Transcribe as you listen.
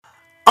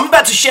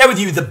about to share with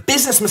you the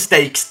business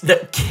mistakes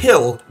that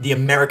kill the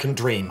American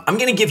dream. I'm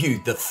going to give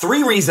you the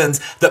 3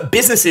 reasons that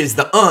businesses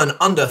that earn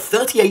under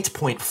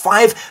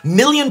 $38.5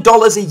 million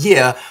a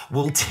year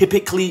will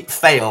typically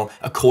fail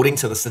according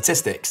to the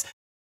statistics.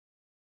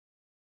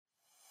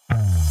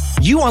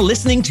 You are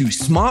listening to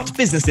Smart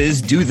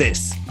Businesses Do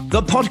This,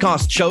 the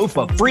podcast show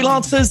for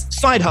freelancers,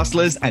 side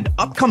hustlers, and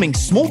upcoming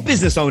small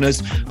business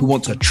owners who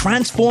want to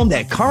transform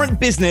their current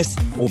business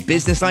or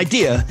business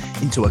idea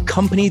into a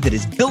company that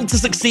is built to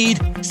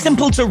succeed,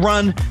 simple to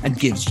run, and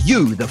gives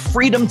you the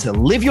freedom to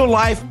live your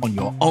life on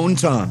your own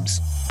terms.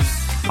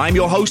 I'm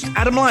your host,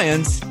 Adam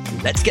Lyons.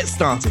 Let's get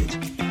started.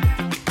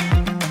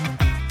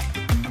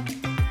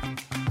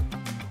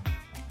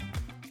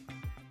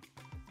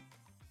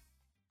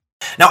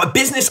 Now, a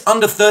business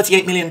under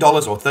 $38 million or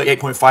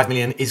 $38.5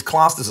 million is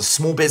classed as a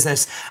small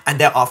business, and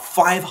there are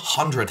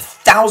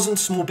 500,000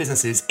 small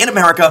businesses in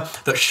America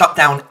that shut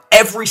down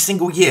every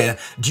single year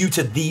due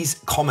to these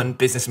common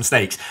business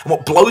mistakes. And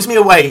what blows me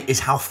away is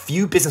how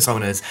few business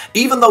owners,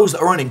 even those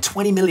that are earning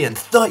 20 million,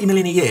 30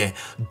 million a year,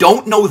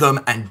 don't know them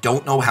and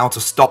don't know how to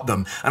stop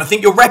them. And I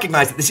think you'll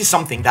recognize that this is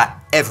something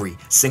that every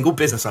single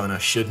business owner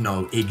should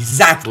know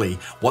exactly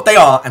what they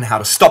are and how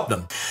to stop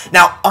them.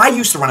 Now, I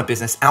used to run a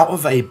business out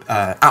of a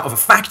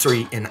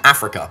factory in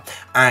Africa,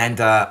 and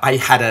I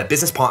had a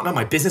business partner.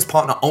 My business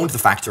partner owned the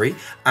factory,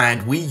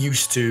 and we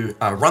used to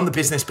run the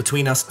business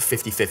between us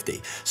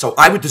 50-50. So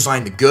I would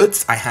design the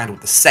goods, I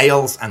handled the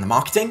sales and the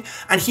marketing,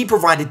 and he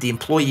provided the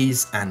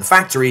employees and the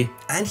factory,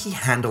 and he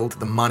handled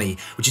the money,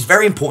 which is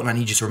very important. I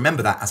need you to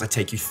remember that as I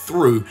take you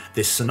through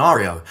this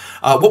scenario.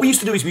 What we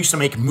used to do is we used to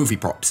make movie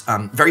props.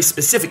 Very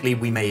specifically,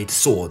 we made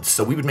swords.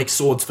 So we would make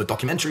swords for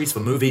documentaries, for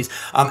movies,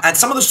 and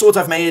some of the swords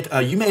I've made,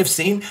 you may have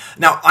seen.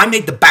 Now, I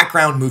made the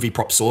background movie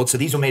prop swords, so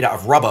these were made out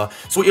of rubber.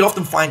 So what you'll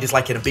often find is,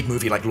 like in a big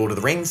movie like Lord of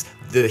the Rings,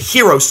 the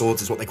hero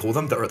swords is what they call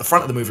them, that are at the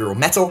front of the movie are all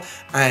metal,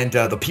 and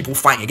the people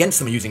fighting against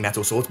them are using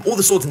metal swords. All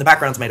the swords in the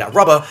background are made out of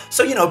rubber,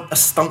 so, you know, a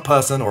stunt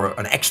person or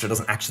an extra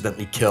doesn't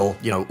accidentally kill,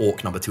 you know,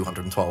 orc number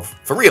 212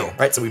 for real,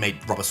 right? So we made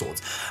rubber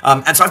swords.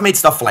 And so I've made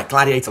stuff for like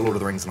Gladiator, Lord of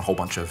the Rings, and a whole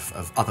bunch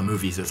of other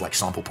movies as like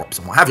sample props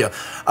and what have you.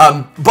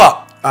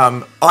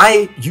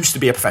 I used to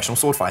be a professional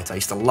sword fighter. I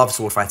used to love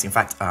sword fighting. In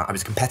fact, I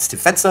was a competitive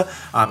fencer.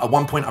 At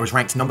one point, I was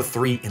ranked number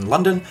 3 in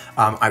London.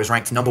 I was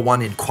ranked number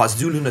 1 in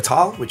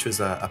KwaZulu-Natal, which was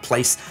a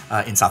place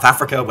in South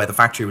Africa where the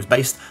factory was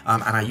based.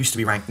 And I used to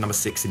be ranked number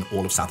 6 in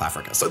all of South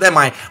Africa. So they're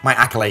my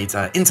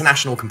accolades,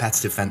 international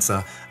competitive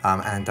fencer.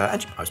 And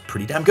I was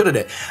pretty damn good at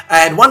it.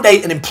 And one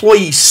day, an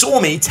employee saw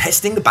me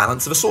testing the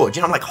balance of a sword.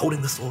 You know, I'm like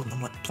holding the sword and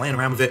I'm like playing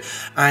around with it.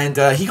 And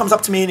he comes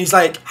up to me and he's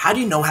like, "How do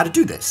you know how to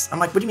do this?" I'm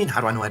like, "What do you mean,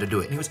 how do I know how to do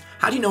it?" And he goes,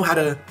 "How do you know how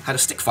to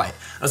stick fight?"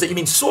 I was like, "You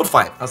mean sword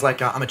fight?" I was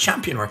like, "I'm a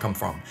champion where I come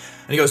from."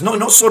 And he goes, "No,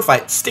 not sword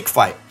fight, stick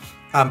fight."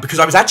 Because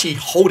I was actually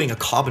holding a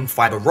carbon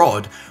fiber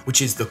rod,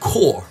 which is the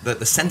core,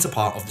 the center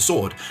part of the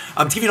sword.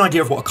 To give you an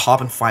idea of what a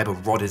carbon fiber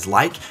rod is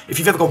like, if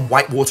you've ever gone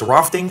whitewater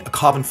rafting, a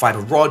carbon fiber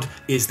rod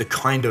is the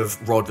kind of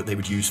rod that they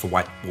would use for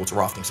whitewater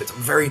rafting. So it's a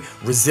very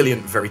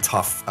resilient, very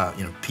tough,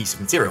 piece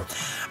of material.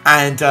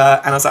 And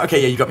I was like,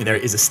 "Okay, yeah, you got me there.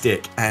 It is a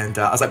stick." And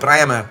I was like, "But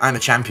I'm a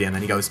champion."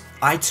 And he goes,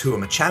 "I too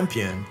am a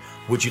champion.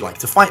 Would you like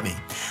to fight me?"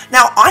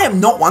 Now, I am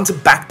not one to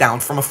back down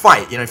from a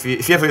fight. You know, if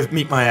you ever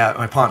meet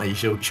my partner,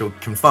 she'll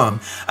confirm.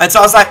 And so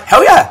I was like,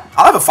 "Hell yeah,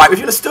 I'll have a fight with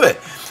you. Let's do it."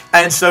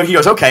 And so he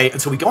goes, "Okay."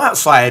 And so we go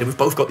outside, and we've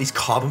both got these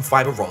carbon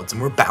fiber rods,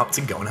 and we're about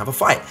to go and have a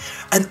fight.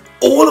 And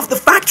all of the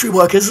factory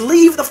workers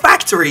leave the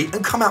factory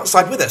and come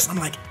outside with us. And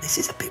I'm like, this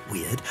is a bit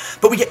weird.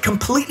 But we get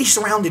completely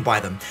surrounded by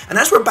them. And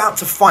as we're about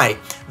to fight,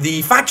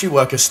 the factory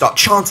workers start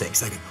chanting.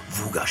 So they go,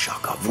 "Vuga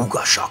shaka,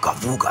 vuga shaka,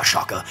 vuga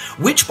shaka,"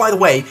 which, by the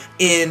way,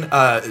 in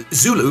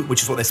Zulu,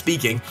 which is what they're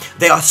speaking,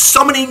 they are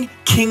summoning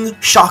King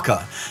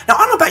Shaka. Now, I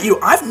don't know about you,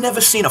 I've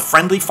never seen a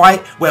friendly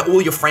fight where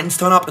all your friends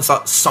turn up and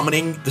start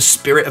summoning the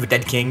spirit of a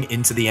dead king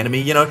into the enemy,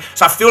 you know?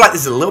 So I feel like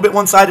this is a little bit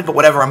one-sided, but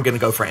whatever, I'm going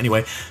to go for it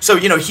anyway. So,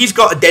 you know, he's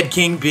got a dead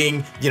king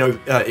being,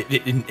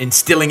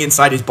 instilling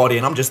inside his body,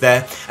 and I'm just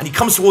there, and he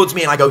comes towards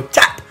me, and I go,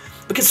 "Tap!"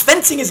 Because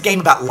fencing is a game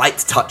about light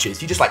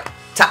touches. You just, like,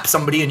 tap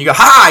somebody, and you go,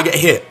 "Ha! I get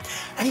hit."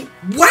 And he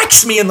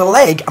whacks me in the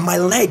leg, and my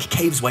leg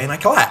caves away, and I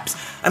collapse.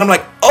 And I'm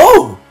like,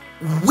 "Oh,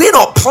 we're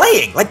not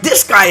playing. Like,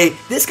 this guy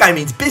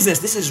means business.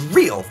 This is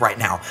real right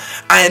now."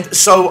 And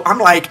so I'm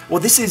like, well,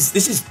 this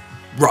is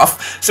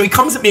rough. So he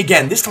comes at me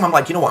again. This time I'm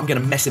like, you know what, I'm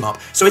going to mess him up.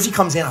 So as he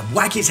comes in, I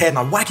whack his head and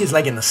I whack his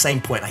leg in the same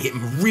point. I hit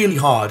him really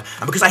hard.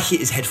 And because I hit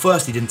his head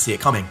first, he didn't see it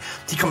coming.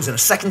 He comes in a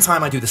second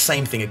time, I do the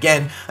same thing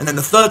again. And then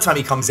the third time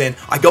he comes in,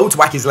 I go to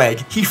whack his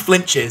leg. He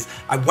flinches.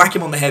 I whack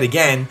him on the head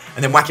again,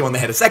 and then whack him on the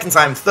head a second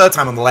time, third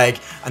time on the leg.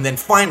 And then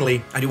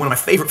finally, I do one of my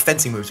favorite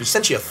fencing moves, which is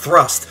essentially a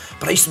thrust.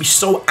 But I used to be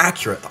so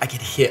accurate that I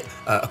could hit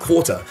a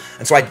quarter.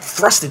 And so I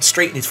thrusted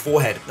straight in his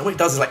forehead. And what it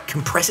does is like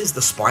compresses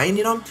the spine,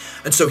 you know?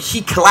 And so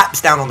he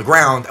collapsed down on the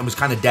ground and was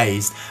kind of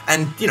dazed.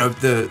 And, you know,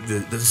 the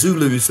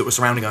Zulus that were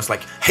surrounding us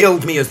like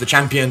hailed me as the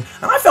champion.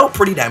 And I felt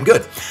pretty damn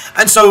good.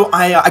 And so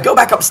I go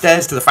back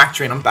upstairs to the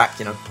factory and I'm back,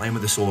 you know, playing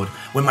with the sword.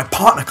 When my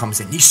partner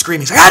comes in, he's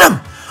screaming, he's like, "Adam,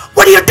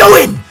 what are you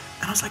doing?"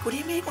 And I was like, what do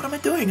you mean? What am I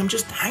doing? I'm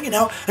just hanging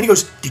out. And he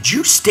goes, did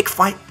you stick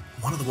fight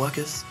one of the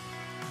workers?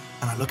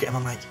 And I look at him,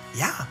 I'm like,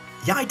 yeah,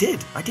 I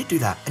did. I did do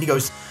that. And he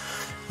goes,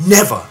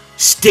 never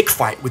stick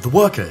fight with the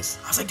workers.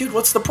 I was like, dude,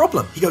 what's the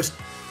problem? He goes,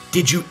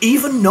 did you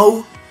even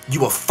know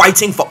you were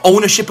fighting for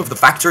ownership of the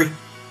factory?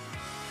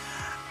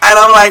 And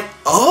I'm like,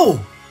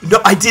 oh, no,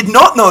 I did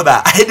not know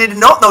that. I did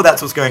not know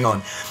that's what's going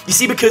on. You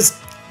see,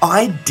 because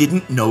I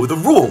didn't know the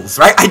rules,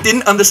 right? I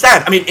didn't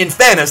understand. I mean, in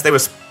fairness, they were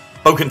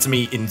spoken to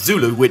me in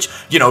Zulu, which,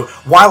 you know,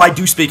 while I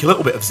do speak a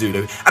little bit of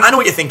Zulu, and I know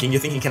what you're thinking. You're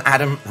thinking, can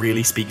Adam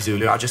really speak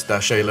Zulu? I'll just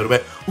show you a little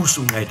bit.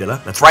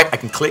 Usungedela. That's right. I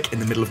can click in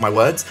the middle of my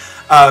words.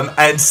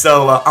 And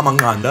so,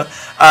 Amanganda.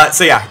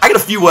 So yeah, I got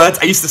a few words.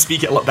 I used to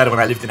speak it a lot better when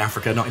I lived in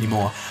Africa, not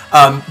anymore.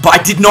 But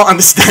I did not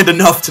understand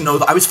enough to know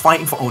that I was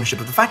fighting for ownership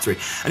of the factory.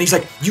 And he's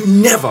like, you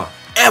never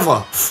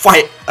ever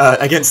fight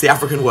against the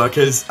African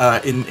workers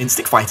in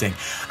stick fighting.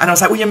 And I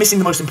was like, well, you're missing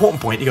the most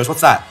important point. He goes,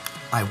 what's that?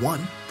 I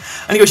won.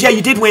 And he goes, yeah,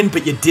 you did win,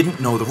 but you didn't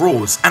know the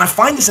rules. And I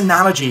find this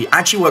analogy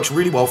actually works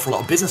really well for a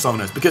lot of business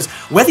owners, because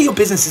whether your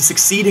business is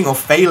succeeding or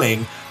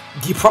failing,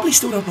 you probably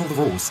still don't know the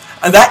rules.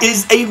 And that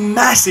is a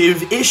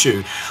massive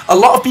issue. A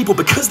lot of people,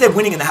 because they're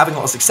winning and they're having a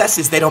lot of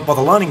successes, they don't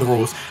bother learning the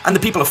rules. And the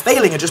people are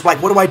failing are just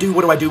like, what do I do?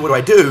 What do I do? What do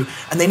I do?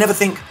 And they never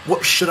think,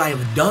 what should I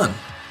have done?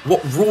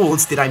 What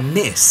rules did I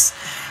miss?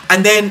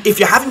 And then if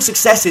you're having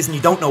successes and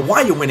you don't know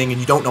why you're winning and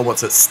you don't know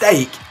what's at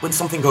stake, when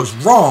something goes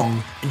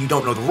wrong and you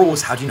don't know the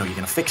rules, how do you know you're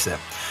going to fix it?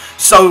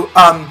 So,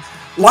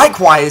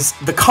 likewise,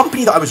 the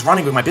company that I was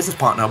running with my business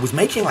partner was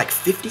making like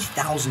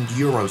 50,000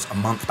 euros a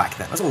month back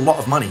then. That's a lot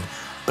of money.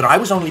 But I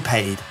was only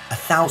paid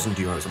 1,000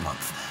 euros a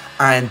month.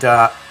 And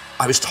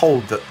I was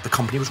told that the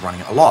company was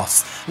running at a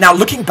loss. Now,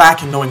 looking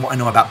back and knowing what I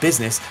know about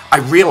business, I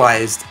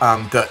realized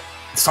that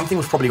something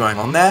was probably going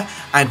on there.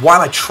 And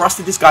while I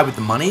trusted this guy with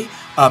the money,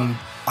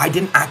 I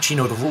didn't actually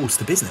know the rules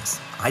to business.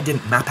 I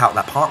didn't map out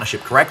that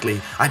partnership correctly.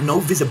 I had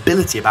no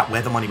visibility about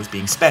where the money was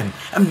being spent.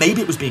 And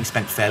maybe it was being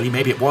spent fairly,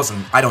 maybe it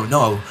wasn't. I don't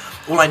know.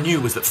 All I knew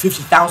was that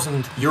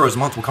 50,000 euros a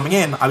month were coming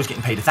in. I was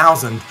getting paid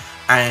 1,000,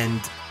 and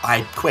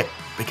I quit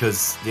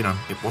because, you know,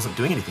 it wasn't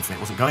doing anything for me.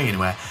 It wasn't going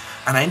anywhere.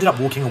 And I ended up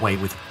walking away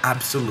with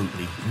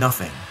absolutely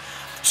nothing.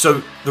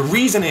 So the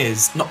reason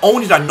is, not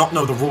only did I not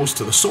know the rules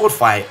to the sword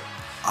fight,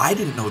 I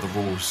didn't know the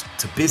rules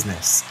to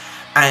business.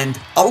 And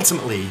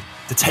ultimately,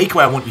 the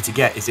takeaway I want you to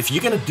get is, if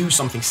you're going to do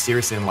something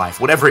seriously in life,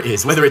 whatever it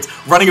is, whether it's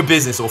running a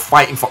business or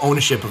fighting for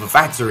ownership of a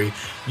factory,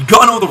 you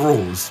got to know the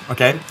rules,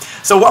 okay?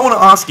 So what I want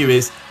to ask you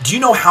is, do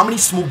you know how many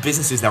small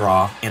businesses there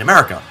are in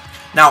America?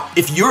 Now,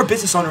 if you're a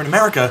business owner in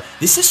America,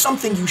 this is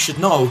something you should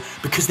know,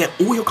 because they're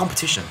all your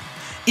competition.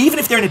 Even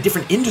if they're in a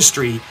different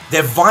industry,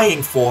 they're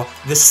vying for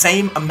the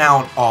same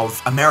amount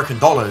of American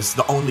dollars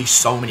that only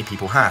so many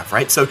people have,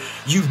 right? So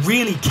you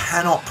really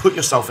cannot put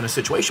yourself in a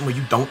situation where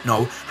you don't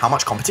know how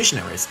much competition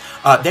there is.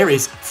 There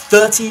is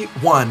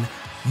 31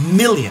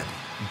 million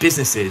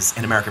businesses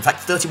in America. In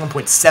fact,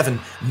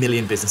 31.7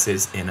 million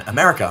businesses in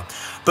America.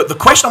 But the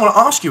question I want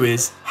to ask you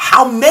is,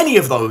 how many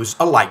of those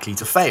are likely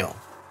to fail?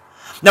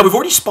 Now, we've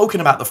already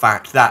spoken about the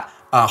fact that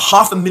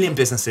 500,000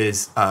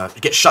 businesses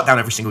get shut down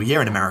every single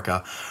year in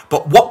America.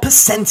 But what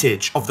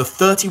percentage of the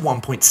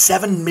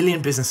 31.7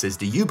 million businesses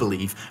do you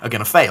believe are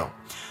going to fail?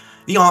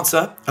 The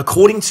answer,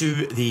 according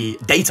to the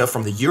data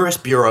from the US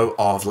Bureau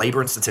of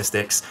Labor and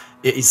Statistics,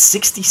 it is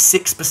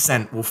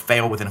 66% will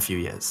fail within a few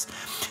years.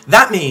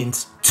 That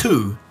means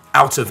 2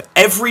 out of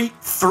every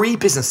 3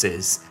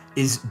 businesses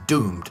is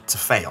doomed to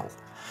fail.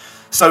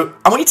 So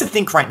I want you to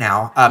think right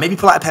now, maybe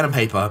pull out a pen and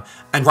paper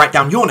and write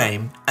down your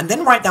name, and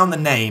then write down the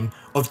name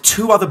of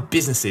 2 other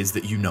businesses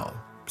that you know.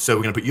 So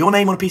we're going to put your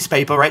name on a piece of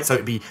paper, right? So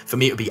for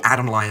me, it would be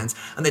Adam Lyons,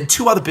 and then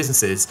 2 other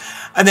businesses.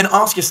 And then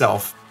ask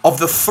yourself, of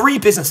the 3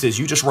 businesses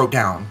you just wrote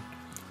down,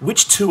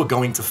 which 2 are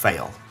going to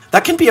fail?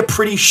 That can be a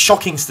pretty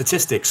shocking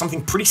statistic,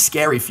 something pretty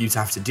scary for you to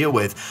have to deal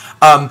with.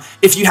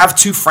 If you have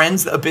 2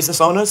 friends that are business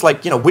owners,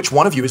 like, you know, which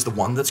one of you is the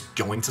one that's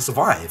going to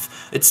survive?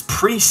 It's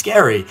pretty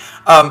scary.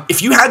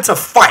 If you had to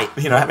fight,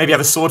 you know, maybe have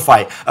a sword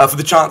fight for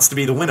the chance to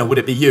be the winner, would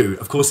it be you?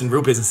 Of course, in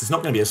real business, it's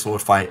not going to be a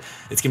sword fight.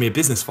 It's going to be a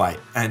business fight.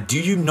 And do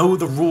you know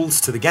the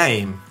rules to the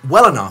game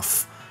well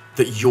enough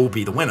that you'll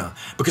be the winner?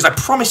 Because I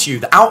promise you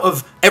that out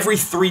of every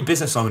 3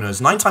 business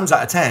owners, 9 times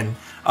out of 10,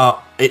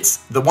 it's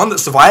the one that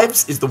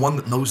survives is the one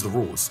that knows the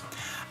rules.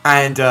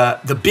 And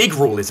the big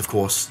rule is, of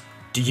course,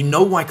 do you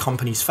know why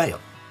companies fail?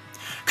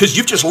 Because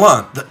you've just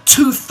learned that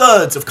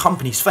 2/3 of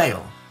companies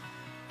fail.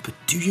 But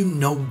do you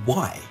know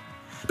why?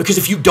 Because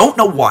if you don't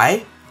know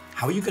why,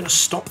 how are you going to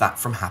stop that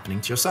from happening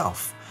to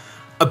yourself?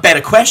 A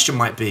better question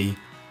might be,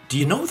 do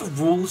you know the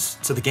rules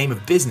to the game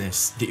of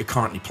business that you're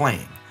currently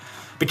playing?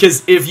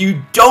 Because if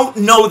you don't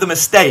know the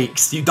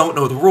mistakes, you don't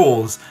know the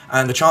rules,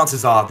 and the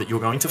chances are that you're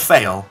going to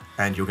fail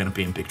and you're going to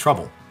be in big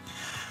trouble.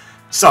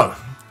 So,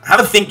 have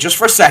a think just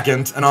for a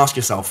second and ask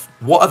yourself,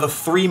 what are the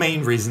 3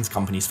 main reasons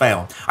companies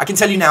fail? I can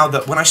tell you now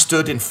that when I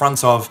stood in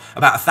front of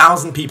about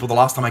 1,000 people the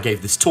last time I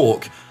gave this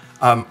talk,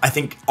 I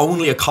think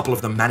only a couple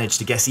of them managed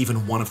to guess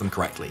even one of them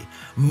correctly.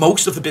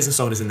 Most of the business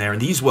owners in there,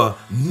 and these were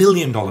 $1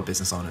 million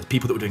business owners,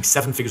 people that were doing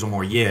 7 figures or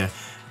more a year,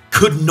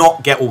 could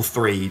not get all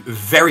three.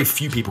 Very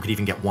few people could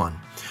even get one.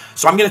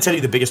 So I'm going to tell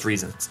you the biggest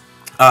reasons.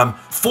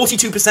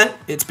 42%,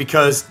 it's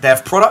because they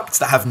have products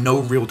that have no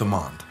real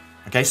demand.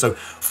 Okay, so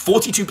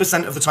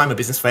 42% of the time a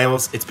business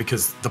fails, it's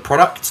because the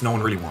product no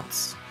one really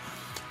wants.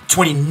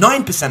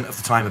 29% of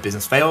the time a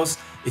business fails,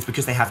 it's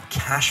because they have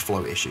cash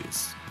flow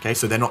issues. Okay,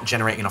 so they're not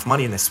generating enough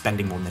money and they're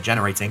spending more than they're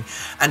generating.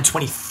 And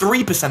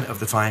 23% of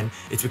the time,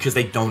 it's because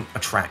they don't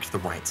attract the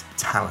right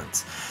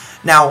talent.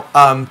 Now,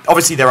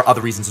 obviously there are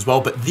other reasons as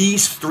well, but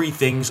these three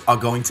things are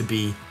going to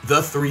be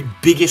the three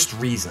biggest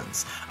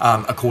reasons,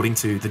 according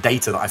to the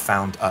data that I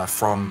found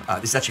from,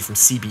 this is actually from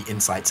CB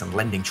Insights and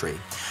LendingTree.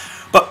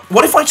 But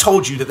what if I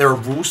told you that there are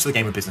rules to the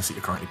game of business that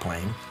you're currently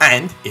playing,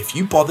 and if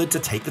you bothered to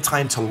take the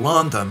time to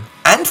learn them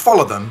and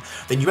follow them,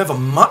 then you have a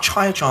much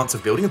higher chance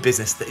of building a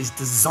business that is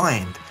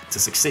designed to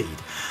succeed.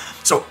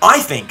 So I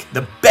think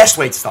the best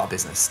way to start a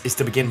business is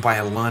to begin by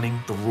learning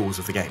the rules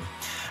of the game.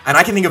 And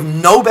I can think of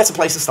no better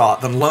place to start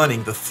than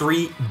learning the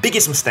three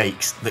biggest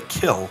mistakes that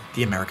kill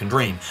the American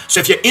dream. So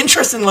if you're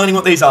interested in learning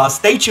what these are,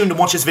 stay tuned and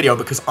watch this video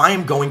because I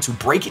am going to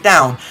break it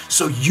down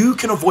so you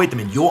can avoid them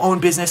in your own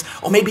business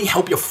or maybe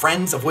help your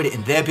friends avoid it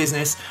in their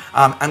business.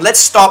 And let's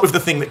start with the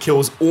thing that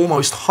kills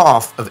almost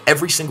half of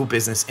every single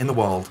business in the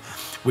world,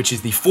 which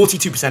is the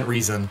 42%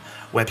 reason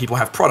where people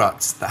have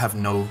products that have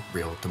no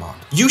real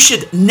demand. You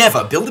should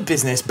never build a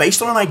business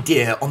based on an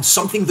idea on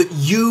something that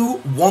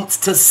you want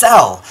to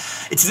sell.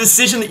 It's a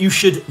decision that you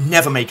should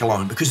never make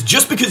alone because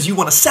just because you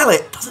want to sell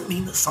it doesn't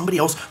mean that somebody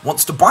else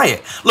wants to buy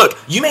it. Look,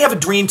 you may have a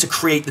dream to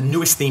create the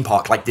newest theme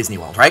park like Disney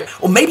World, right?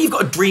 Or maybe you've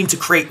got a dream to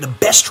create the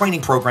best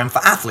training program for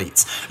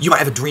athletes. You might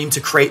have a dream to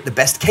create the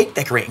best cake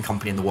decorating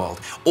company in the world.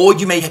 Or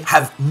you may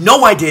have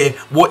no idea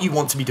what you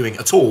want to be doing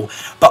at all.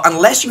 But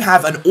unless you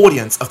have an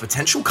audience of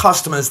potential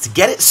customers to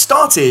get it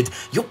started,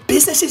 your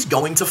business is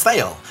going to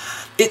fail.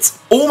 It's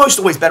almost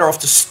always better off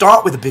to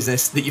start with a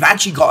business that you've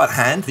actually got at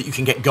hand that you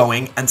can get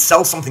going and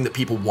sell something that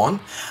people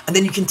want. And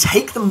then you can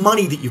take the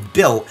money that you've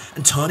built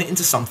and turn it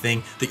into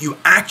something that you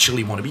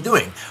actually want to be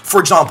doing. For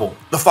example,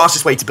 the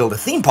fastest way to build a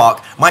theme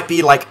park might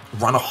be like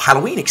run a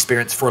Halloween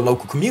experience for a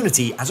local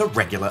community as a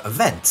regular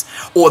event.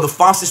 Or the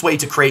fastest way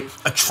to create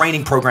a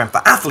training program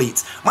for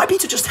athletes might be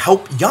to just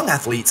help young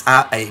athletes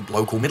at a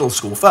local middle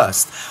school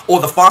first. Or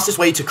the fastest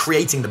way to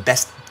creating the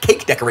best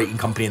cake decorating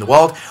company in the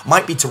world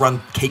might be to run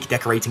cake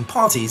decorating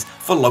parties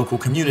for local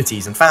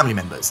communities and family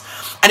members.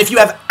 And if you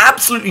have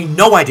absolutely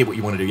no idea what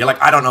you want to do, you're like,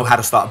 I don't know how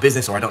to start a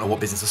business or I don't know what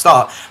business to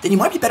start, then you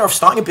might be better off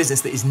starting a business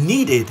that is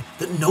needed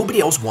that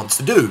nobody else wants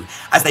to do,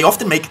 as they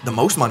often make the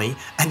most money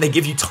and they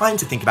give you time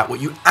to think about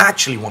what you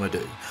actually want to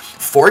do.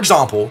 For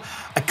example,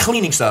 a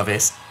cleaning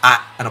service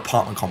at an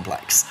apartment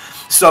complex.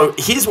 So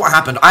here's what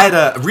happened. I had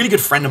a really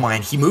good friend of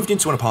mine. He moved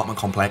into an apartment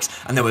complex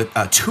and there were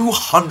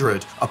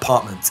 200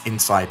 apartments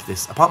inside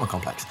this apartment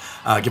complex,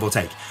 give or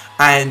take.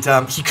 And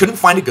he couldn't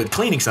find a good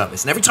cleaning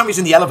service. And every time he was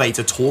in the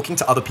elevator talking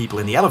to other people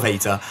in the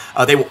elevator,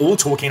 they were all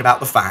talking about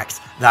the fact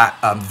that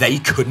they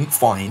couldn't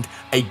find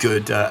a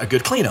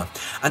good cleaner.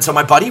 And so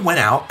my buddy went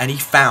out and he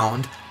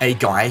found a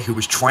guy who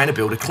was trying to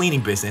build a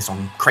cleaning business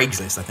on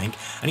Craigslist, I think.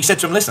 And he said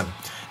to him, listen,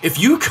 if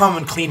you come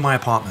and clean my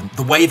apartment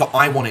the way that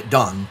I want it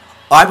done,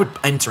 I would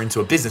enter into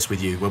a business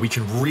with you where we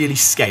can really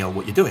scale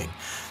what you're doing.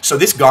 So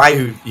this guy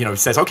who,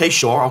 says, okay,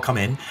 sure, I'll come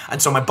in.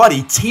 And so my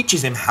buddy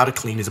teaches him how to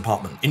clean his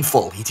apartment in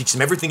full. He teaches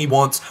him everything he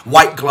wants,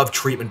 white glove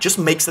treatment, just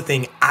makes the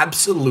thing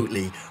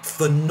absolutely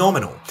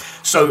phenomenal.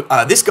 So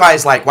this guy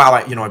is like, wow,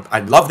 I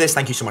love this.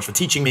 Thank you so much for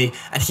teaching me.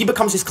 And he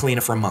becomes his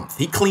cleaner for a month.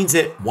 He cleans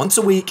it once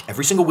a week,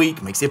 every single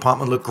week, makes the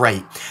apartment look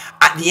great.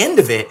 At the end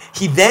of it,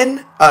 he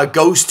then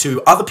goes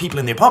to other people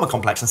in the apartment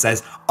complex and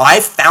says,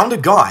 I've found a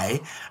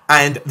guy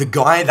and the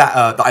guy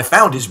that I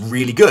found is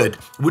really good.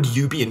 Would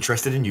you be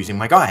interested in using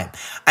my guy?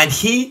 And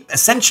he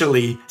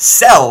essentially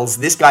sells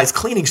this guy's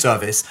cleaning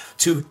service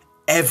to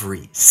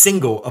every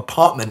single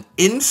apartment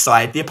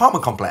inside the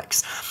apartment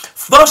complex.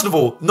 First of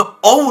all, not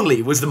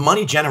only was the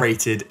money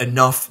generated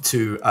enough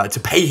to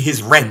pay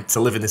his rent to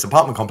live in this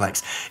apartment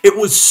complex, it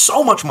was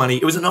so much money,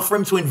 it was enough for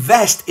him to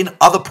invest in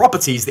other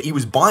properties that he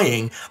was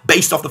buying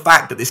based off the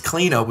fact that this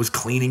cleaner was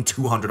cleaning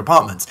 200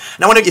 apartments.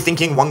 Now, I know you're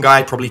thinking, one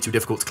guy, probably too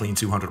difficult to clean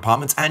 200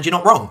 apartments, and you're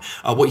not wrong.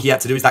 What he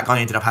had to do is that guy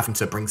ended up having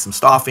to bring some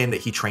staff in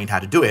that he trained how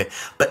to do it.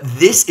 But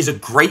this is a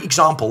great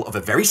example of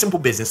a very simple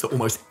business that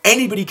almost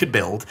anybody could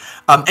build.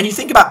 And you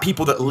think about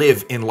people that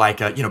live in like,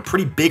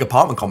 pretty big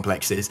apartment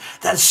complexes,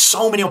 there's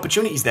so many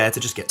opportunities there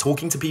to just get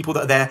talking to people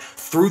that are there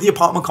through the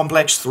apartment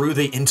complex, through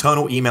the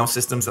internal email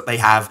systems that they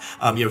have,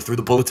 through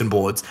the bulletin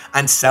boards,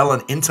 and sell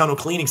an internal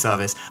cleaning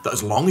service that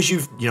as long as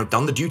you've,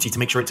 done the duty to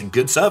make sure it's a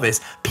good service,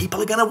 people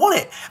are going to want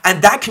it.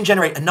 And that can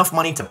generate enough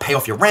money to pay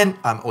off your rent,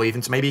 or even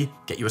to maybe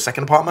get you a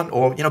second apartment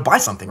or, buy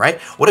something, right?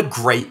 What a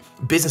great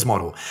business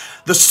model.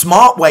 The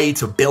smart way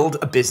to build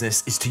a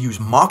business is to use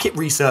market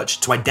research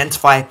to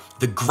identify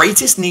the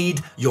greatest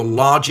need your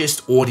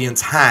largest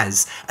audience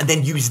has, and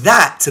then use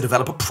that to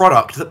develop a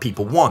product that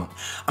people want.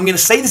 I'm going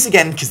to say this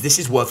again because this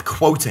is worth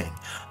quoting.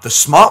 The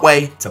smart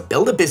way to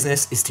build a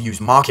business is to use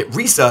market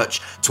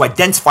research to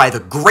identify the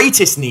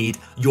greatest need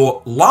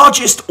your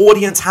largest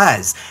audience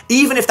has.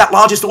 Even if that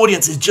largest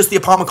audience is just the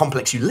apartment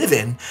complex you live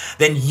in,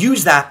 then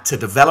use that to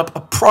develop a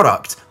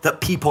product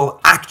that people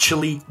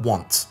actually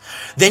want.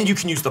 Then you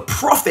can use the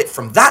profit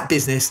from that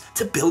business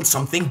to build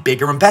something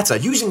bigger and better,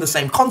 using the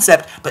same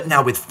concept, but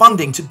now with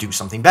funding to do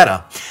something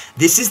better.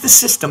 This is the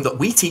system that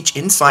we teach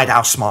inside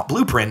our Smart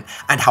Blueprint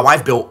and how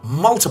I've built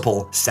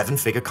multiple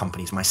seven-figure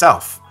companies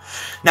myself.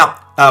 Now,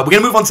 we're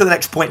going to move on to the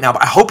next point now,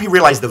 but I hope you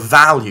realize the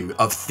value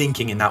of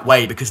thinking in that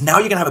way, because now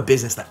you're going to have a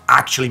business that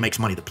actually makes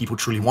money that people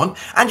truly want,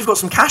 and you've got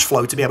some cash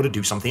flow to be able to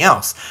do something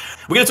else.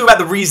 We're going to talk about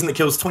the reason that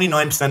kills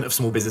 29% of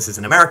small businesses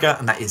in America,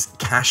 and that is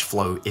cash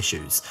flow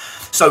issues.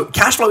 So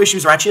cash flow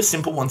issues are actually a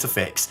simple one to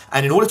fix,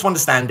 and in order to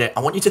understand it, I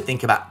want you to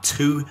think about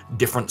two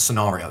different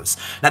scenarios.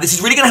 Now, this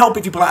is really going to help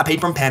if you pull out a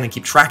paper and pen and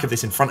keep track of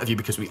this in front of you,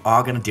 because we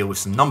are going to deal with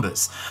some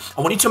numbers.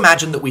 I want you to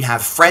imagine that we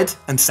have Fred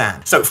and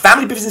Sam. So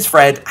Family Business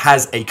Fred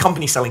has a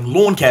company selling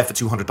lawn care for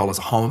 $200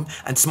 a home,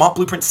 and Smart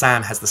Blueprint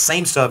Sam has the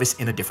same service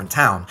in a different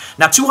town.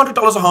 Now,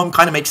 $200 a home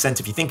kind of makes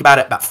sense if you think about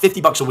it, about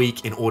 $50 a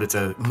week in order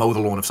to mow the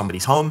lawn of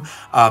somebody's home.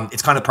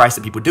 It's kind of the price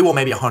that people do, or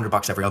maybe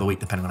 $100 every other week,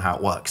 depending on how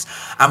it works.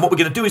 And what we're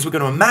going to do is we're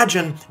going to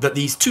imagine that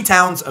these two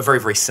towns are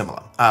very, very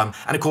similar. And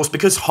of course,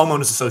 because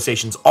homeowners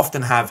associations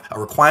often have a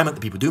requirement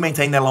that people do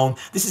maintain their lawn,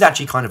 this is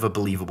actually kind of a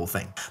believable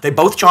thing. They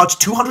both charge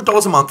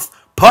 $200 a month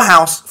per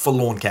house for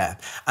lawn care,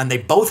 and they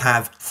both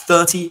have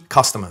 30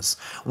 customers,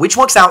 which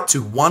works out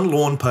to one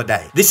lawn per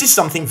day. This is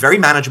something very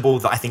manageable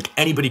that I think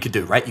anybody could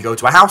do, right? You go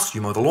to a house,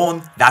 you mow the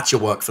lawn, that's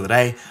your work for the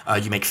day.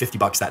 You make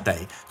 $50 that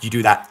day. You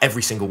do that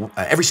every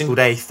single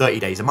day, 30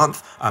 days a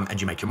month, and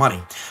you make your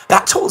money.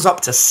 That totals up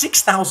to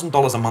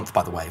 $6,000 a month,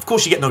 by the way. Of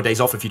course, you get no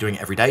days off if you're doing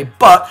it every day,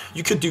 but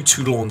you could do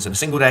 2 lawns in a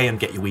single day and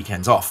get your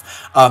weekends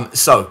off.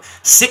 So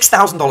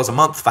 $6,000 a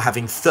month for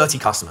having 30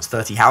 customers,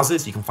 30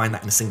 houses. You can find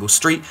that in a single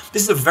street.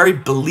 This is a very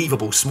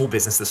believable small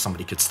business that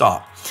somebody could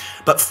start.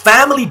 But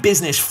Family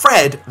Business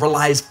Fred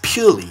relies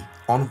purely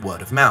on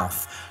word of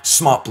mouth.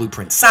 Smart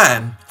Blueprint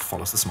Sam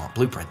follows the Smart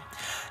Blueprint.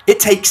 It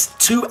takes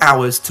 2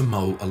 hours to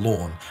mow a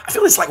lawn. I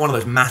feel it's like one of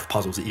those math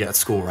puzzles that you get at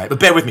school, right? But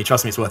bear with me,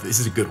 trust me, it's worth it.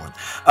 This is a good one.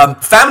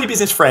 Family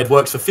Business Fred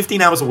works for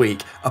 15 hours a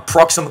week,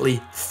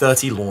 approximately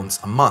 30 lawns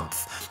a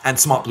month. And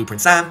Smart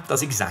Blueprint Sam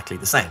does exactly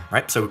the same,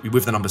 right? So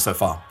with the numbers so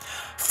far.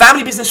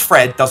 Family Business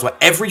Fred does what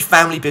every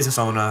family business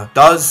owner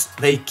does.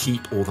 They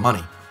keep all the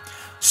money.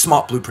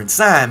 Smart Blueprint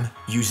Sam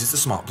uses the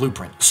Smart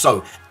Blueprint.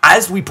 So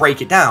as we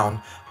break it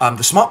down,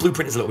 the Smart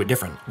Blueprint is a little bit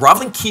different.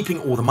 Rather than keeping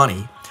all the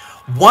money,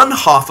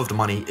 1/2 of the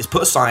money is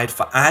put aside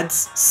for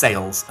ads,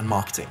 sales, and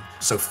marketing.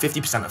 So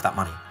 50% of that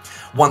money.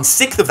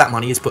 1/6 of that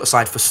money is put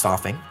aside for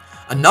staffing.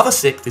 Another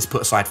 1/6 is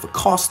put aside for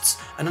costs,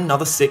 and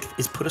another 1/6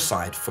 is put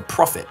aside for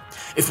profit.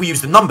 If we use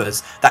the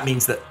numbers, that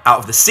means that out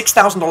of the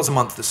 $6,000 a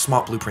month that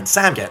Smart Blueprint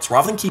Sam gets,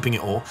 rather than keeping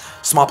it all,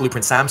 Smart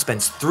Blueprint Sam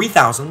spends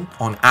 $3,000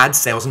 on ads,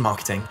 sales, and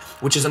marketing,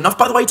 which is enough,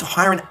 by the way, to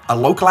hire a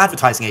local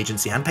advertising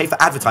agency and pay for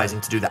advertising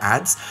to do the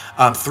ads.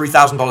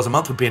 $3,000 a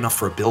month would be enough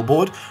for a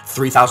billboard.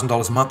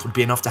 $3,000 a month would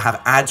be enough to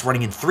have ads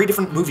running in 3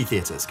 different movie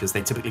theaters, because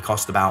they typically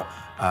cost about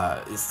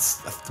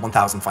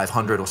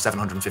 $1,500 or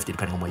 $750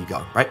 depending on where you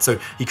go, right? So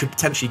he could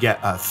potentially get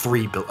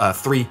three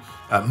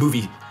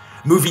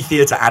movie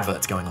theater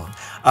adverts going on.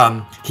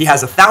 He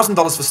has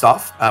 $1,000 for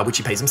staff, which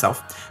he pays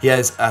himself. He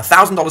has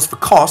 $1,000 for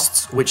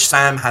costs, which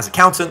Sam has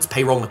accountants,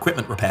 payroll, and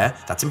equipment repair.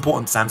 That's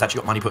important. Sam's actually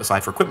got money put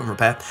aside for equipment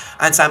repair.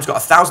 And Sam's got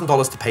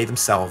 $1,000 to pay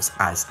themselves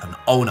as an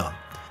owner.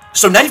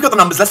 So now you've got the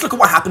numbers, let's look at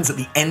what happens at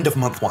the end of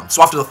month 1.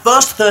 So after the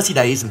first 30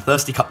 days and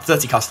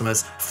 30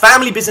 customers,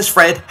 Family Business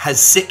Fred has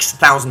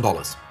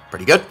 $6,000.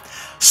 Pretty good.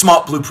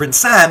 Smart Blueprint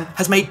Sam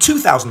has made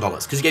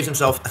 $2,000 because he gave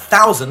himself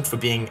 $1,000 for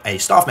being a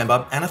staff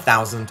member and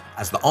 $1,000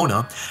 as the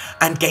owner,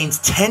 and gains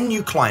 10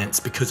 new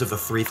clients because of the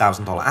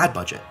 $3,000 ad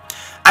budget.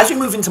 As we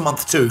move into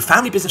month 2,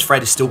 Family Business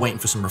Fred is still waiting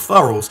for some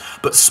referrals,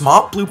 but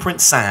Smart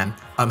Blueprint Sam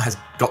has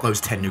got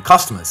those 10 new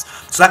customers.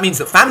 So that means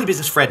that Family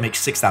Business Fred makes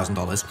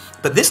 $6,000,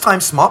 but this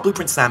time Smart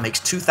Blueprint Sam makes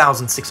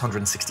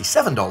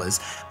 $2,667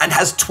 and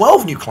has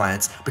 12 new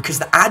clients because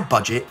the ad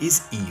budget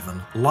is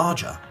even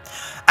larger.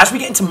 As we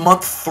get into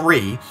month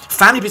 3,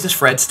 Family Business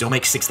Fred still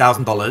makes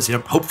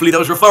 $6,000. Hopefully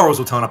those referrals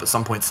will turn up at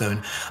some point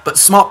soon. But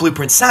Smart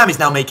Blueprint Sam is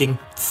now making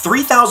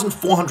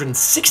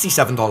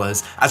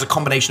 $3,467 as a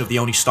combination of the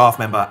only staff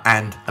member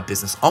and a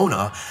business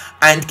owner,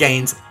 and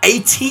gains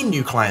 18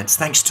 new clients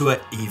thanks to an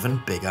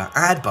even bigger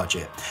ad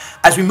budget.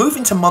 As we move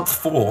into month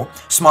 4,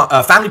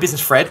 Family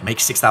Business Fred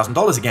makes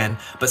 $6,000 again,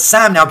 but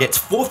Sam now gets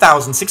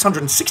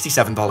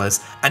 $4,667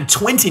 and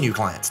 20 new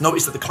clients.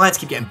 Notice that the clients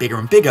keep getting bigger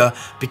and bigger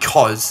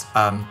because,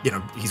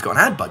 he's got an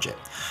ad budget.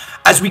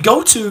 As we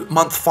go to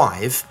month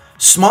 5,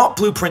 Smart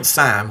Blueprint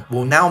Sam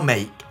will now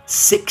make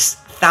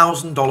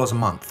 $6,000 a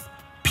month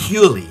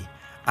purely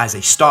as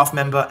a staff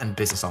member and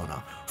business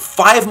owner.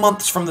 5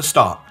 months from the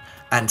start,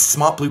 and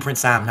Smart Blueprint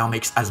Sam now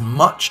makes as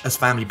much as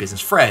Family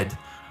Business Fred,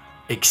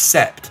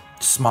 except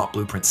Smart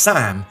Blueprint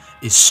Sam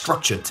is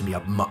structured to be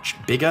a much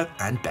bigger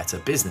and better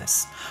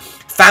business.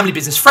 Family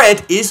Business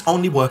Fred is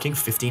only working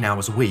 15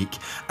 hours a week,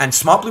 and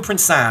Smart Blueprint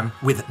Sam,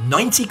 with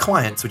 90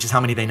 clients, which is how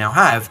many they now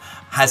have,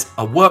 has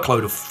a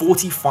workload of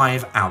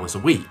 45 hours a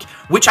week,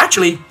 which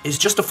actually is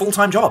just a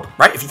full-time job,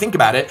 right? If you think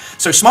about it.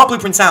 So Smart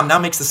Blueprint Sam now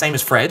makes the same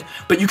as Fred,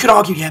 but you could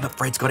argue, yeah, but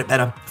Fred's got it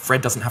better.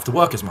 Fred doesn't have to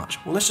work as much.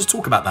 Well, let's just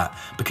talk about that,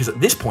 because at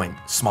this point,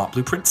 Smart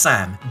Blueprint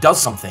Sam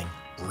does something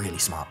really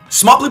smart.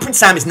 Smart Blueprint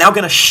Sam is now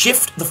going to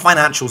shift the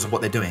financials of what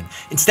they're doing.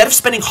 Instead of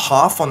spending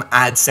half on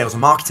ads, sales,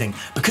 and marketing,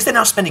 because they're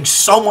now spending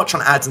so much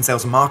on ads and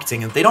sales and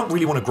marketing, and they don't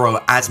really want to grow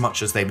as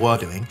much as they were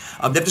doing,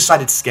 they've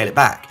decided to scale it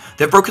back.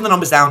 They've broken the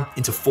numbers down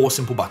into 4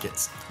 simple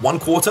buckets. 1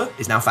 quarter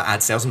is now for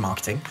ads, sales, and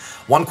marketing.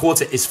 1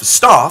 quarter is for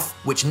staff,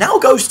 which now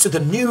goes to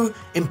the new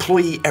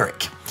employee,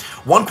 Eric.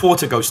 1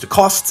 quarter goes to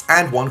costs,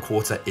 and 1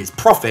 quarter is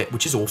profit,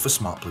 which is all for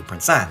Smart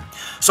Blueprint Sam.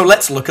 So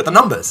let's look at the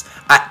numbers.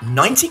 At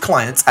 90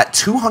 clients at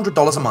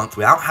 $200 a month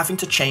without having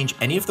to change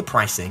any of the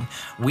pricing,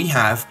 we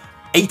have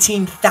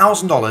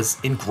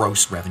 $18,000 in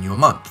gross revenue a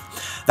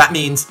month. That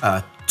means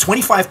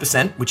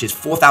 25%, which is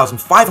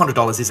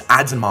 $4,500, is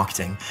ads and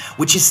marketing,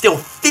 which is still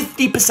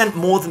 50%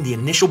 more than the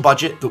initial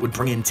budget that would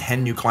bring in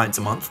 10 new clients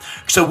a month.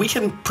 So we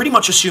can pretty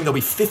much assume there'll be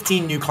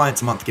 15 new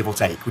clients a month, give or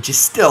take, which is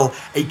still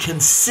a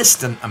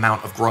consistent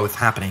amount of growth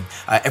happening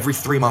every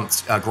 3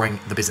 months, growing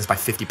the business by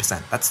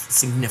 50%. That's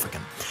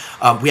significant.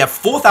 We have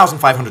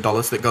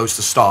 $4,500 that goes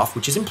to staff,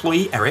 which is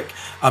employee Eric.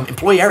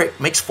 Employee Eric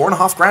makes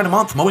 $4.5 grand a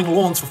month mowing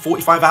lawns for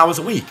 45 hours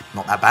a week.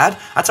 Not that bad.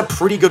 That's a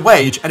pretty good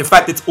wage. And in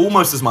fact, it's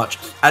almost as much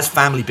as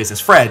Family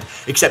Business Fred,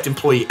 except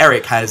employee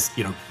Eric has,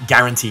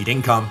 guaranteed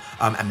income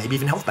and maybe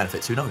even health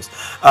benefits. Who knows?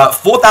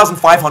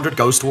 $4,500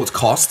 goes towards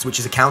costs, which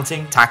is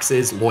accounting,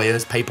 taxes,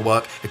 lawyers,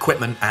 paperwork,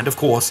 equipment, and of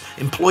course,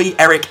 employee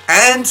Eric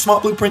and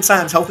Smart Blueprint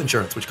Sam's health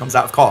insurance, which comes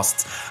out of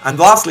costs. And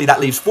lastly, that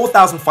leaves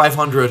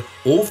 $4,500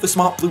 all for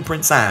Smart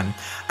Blueprint Sam.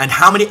 And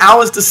how many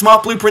hours does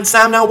Smart Blueprint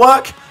Sam now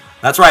work?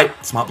 That's right,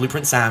 Smart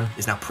Blueprint Sam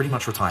is now pretty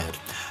much retired.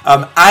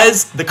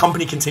 As the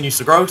company continues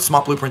to grow,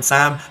 Smart Blueprint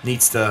Sam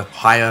needs to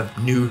hire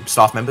new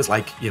staff members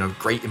like,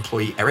 great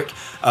employee Eric,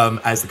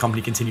 as the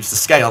company continues to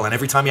scale. And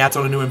every time he adds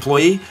on a new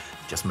employee,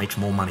 just makes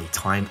more money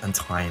time and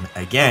time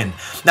again.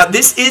 Now,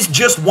 this is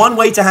just one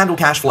way to handle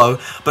cash flow,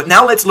 but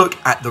now let's look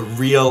at the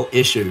real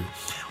issue.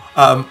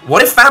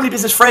 What if Family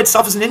Business Fred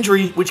suffers an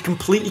injury which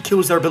completely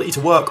kills their ability to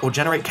work or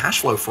generate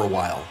cash flow for a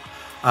while?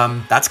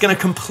 That's going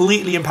to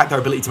completely impact their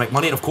ability to make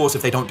money. And of course,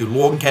 if they don't do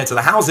lawn care to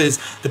the houses,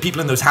 the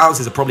people in those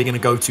houses are probably going to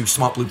go to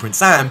Smart Blueprint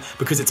Sam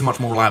because it's a much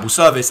more reliable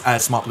service,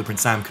 as Smart Blueprint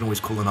Sam can always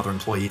call another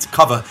employee to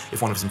cover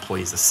if one of his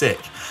employees is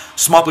sick.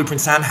 Smart Blueprint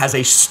Sam has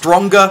a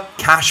stronger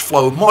cash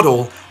flow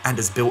model and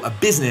has built a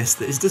business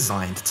that is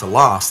designed to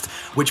last,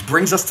 which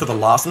brings us to the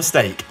last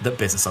mistake that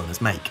business owners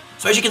make.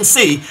 So as you can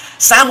see,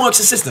 Sam works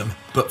a system,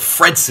 but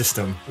Fred's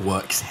system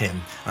works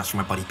him. That's from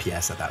my buddy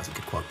Pierre said that. Was a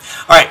good quote.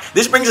 All right,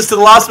 this brings us to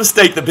the last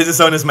mistake that business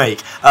owners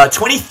make.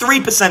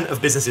 23%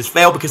 of businesses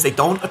fail because they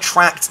don't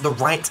attract the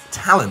right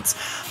talent.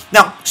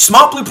 Now,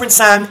 Smart Blueprint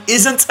Sam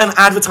isn't an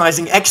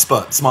advertising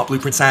expert. Smart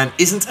Blueprint Sam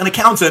isn't an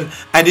accountant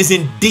and is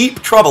in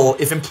deep trouble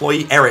if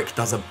employee Eric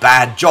does a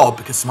bad job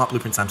because Smart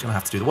Blueprint Sam's going to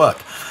have to do the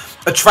work.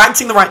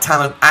 Attracting the right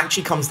talent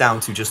actually comes down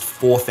to just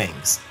 4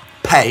 things: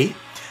 pay,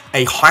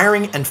 a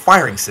hiring and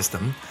firing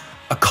system,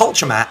 a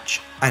culture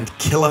match, and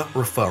killer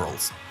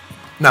referrals.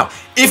 Now,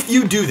 if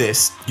you do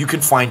this, you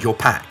can find your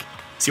pack.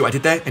 See what I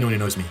did there? Anyone who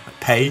knows me.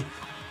 Pay,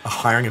 a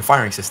hiring and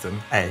firing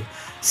system, A.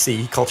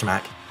 C, culture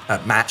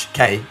match,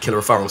 K, killer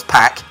referrals,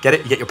 pack. Get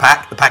it? You get your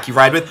pack, the pack you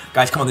ride with.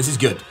 Guys, come on, this is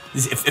good.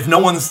 If no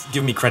one's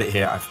giving me credit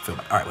here, I feel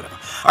bad. All right, whatever.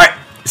 All right,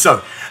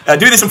 so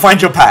do this and find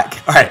your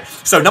pack. All right,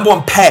 so number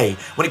 1, pay.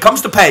 When it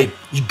comes to pay,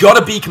 you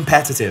gotta be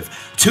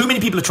competitive. Too many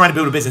people are trying to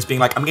build a business being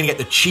like, I'm gonna get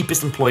the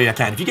cheapest employee I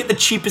can. If you get the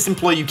cheapest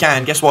employee you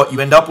can, guess what? You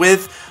end up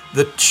with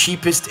the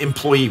cheapest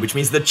employee, which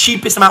means the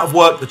cheapest amount of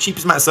work, the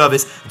cheapest amount of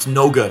service. It's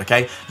no good,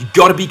 okay? You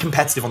gotta be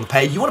competitive on the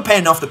pay. You wanna pay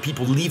enough that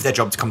people leave their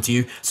job to come to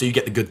you so you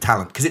get the good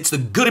talent, because it's the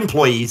good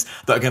employees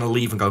that are gonna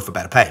leave and go for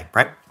better pay,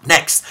 right?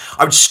 Next,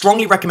 I would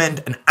strongly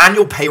recommend an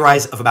annual pay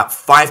rise of about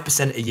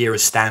 5% a year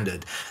as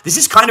standard. This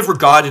is kind of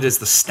regarded as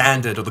the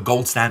standard or the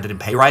gold standard in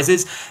pay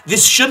rises.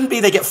 This shouldn't be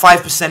they get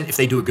 5% if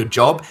they do a good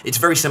job. It's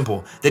very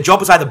simple. Their job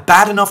was either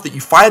bad enough that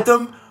you fired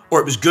them, or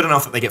it was good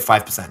enough that they get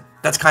 5%.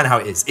 That's kind of how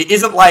it is. It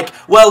isn't like,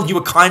 well, you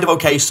were kind of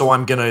okay, so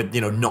I'm gonna,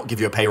 not give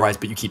you a pay rise,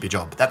 but you keep your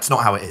job. That's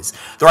not how it is.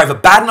 They're either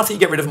bad enough that you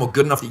get rid of them or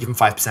good enough that you give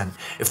them 5%.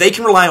 If they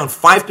can rely on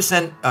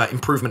 5%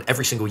 improvement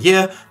every single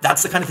year,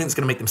 that's the kind of thing that's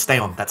gonna make them stay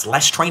on. That's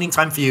less training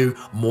time for you,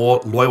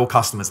 more loyal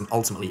customers, and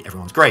ultimately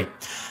everyone's great.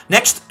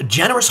 Next, a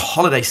generous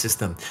holiday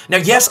system. Now,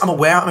 yes, I'm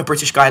aware I'm a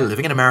British guy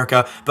living in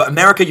America, but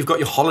America, you've got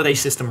your holiday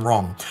system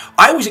wrong.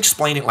 I always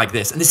explain it like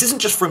this, and this isn't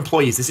just for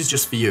employees, this is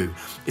just for you.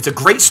 It's a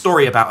great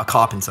story about a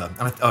carpenter,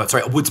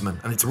 a woodsman.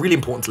 Huntsman, and it's really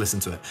important to listen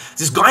to it.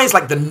 This guy is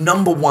like the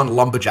 #1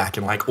 lumberjack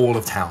in like all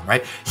of town,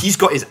 right? He's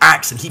got his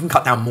axe and he can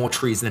cut down more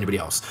trees than anybody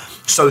else.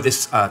 So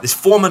this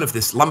foreman of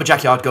this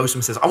lumberjack yard goes to him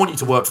and says, I want you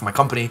to work for my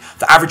company.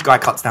 The average guy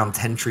cuts down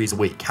 10 trees a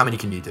week. How many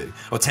can you do?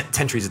 Or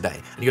 10 trees a day.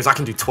 And he goes, I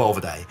can do 12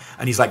 a day.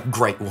 And he's like,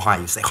 great, we'll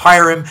hire you. So they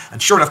hire him,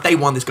 and sure enough, day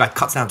 1, this guy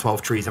cuts down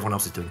 12 trees. Everyone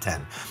else is doing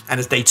 10. And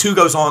as day 2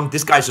 goes on,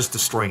 this guy's just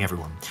destroying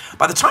everyone.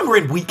 By the time we're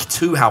in week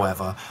 2,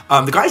 however,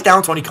 the guy's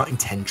down to only cutting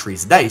 10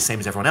 trees a day, same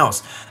as everyone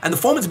else. And the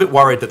foreman's a bit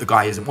worried that the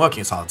guy isn't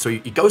working as hard. So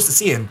he goes to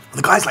see him, and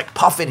the guy's like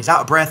puffing, he's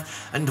out of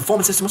breath, and the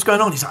foreman says to him, what's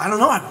going on? He's like, I don't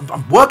know,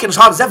 I'm working as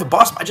hard as ever,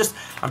 boss. I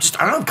don't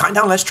know, I'm cutting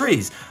down less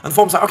trees. And the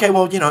foreman's like, okay,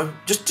 well,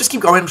 just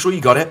keep going, I'm sure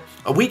you got it.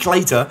 A week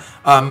later,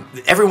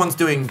 everyone's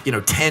doing,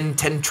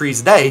 10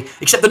 trees a day,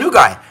 except the new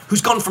guy,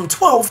 who's gone from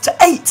 12 to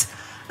 8.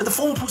 And the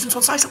foreman pulls him to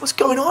one side, he's like, what's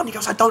going on? He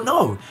goes, I don't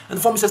know. And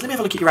the foreman says, let me have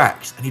a look at your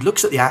axe. And he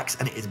looks at the axe,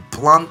 and it is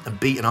blunt and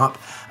beaten up.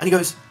 And he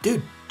goes,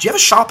 dude, do you ever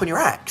sharpen your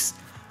axe?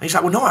 And he's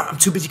like, well, no, I'm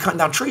too busy cutting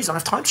down trees. I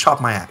don't have time to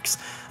sharpen my axe.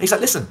 And he's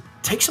like, listen,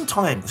 take some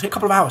time, take a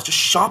couple of hours, just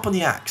sharpen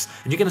the axe,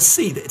 and you're going to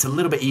see that it's a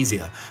little bit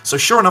easier. So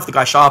sure enough, the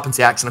guy sharpens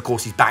the axe, and of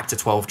course, he's back to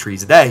 12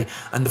 trees a day.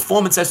 And the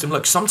foreman says to him,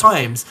 look,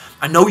 sometimes,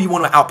 I know you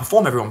want to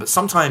outperform everyone, but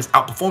sometimes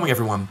outperforming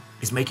everyone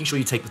is making sure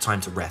you take the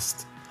time to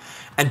rest.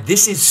 And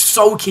this is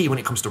so key when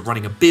it comes to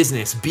running a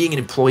business, being an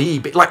employee.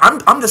 But like,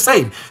 I'm the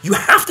same. You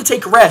have to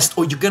take a rest,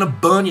 or you're going to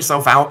burn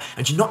yourself out,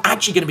 and you're not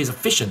actually going to be as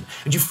efficient.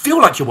 And you feel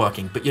like you're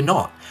working, but you're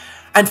not.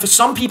 And for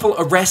some people,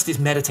 a rest is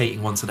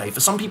meditating once a day. For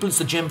some people, it's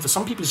the gym. For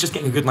some people, it's just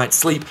getting a good night's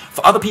sleep.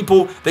 For other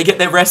people, they get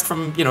their rest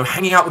from,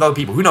 hanging out with other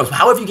people. Who knows?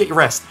 However you get your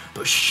rest,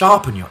 but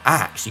sharpen your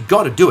axe. You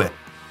got to do it.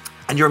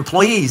 And your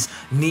employees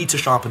need to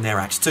sharpen their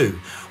axe too.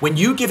 When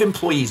you give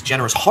employees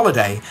generous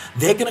holiday,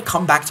 they're going to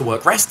come back to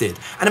work rested.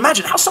 And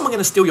imagine, how's someone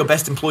going to steal your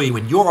best employee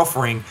when you're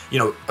offering,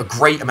 a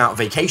great amount of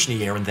vacation a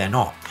year and they're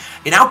not?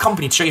 In our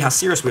company, to show you how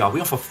serious we are,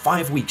 we offer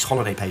 5 weeks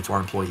holiday pay to our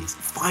employees.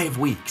 5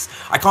 weeks.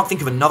 I can't think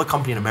of another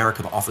company in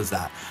America that offers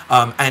that.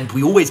 And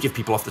we always give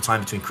people off the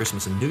time between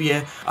Christmas and New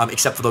Year,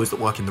 except for those that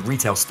work in the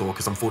retail store,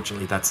 because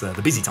unfortunately that's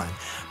the busy time.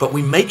 But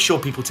we make sure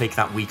people take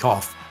that week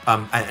off.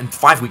 And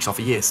 5 weeks off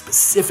a year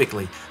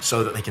specifically,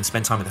 so that they can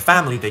spend time with their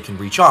family, they can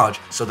recharge,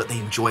 so that they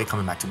enjoy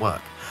coming back to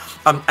work.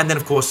 And then,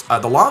 of course,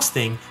 the last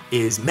thing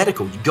is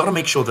medical. You've got to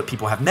make sure that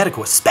people have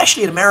medical,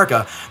 especially in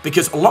America,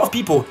 because a lot of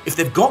people, if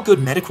they've got good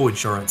medical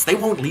insurance, they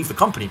won't leave the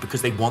company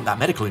because they want that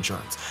medical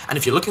insurance. And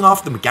if you're looking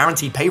after them with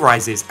guaranteed pay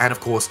rises and, of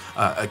course,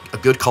 a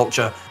good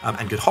culture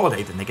and good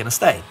holiday, then they're going to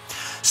stay.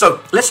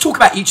 So let's talk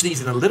about each of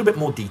these in a little bit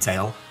more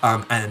detail.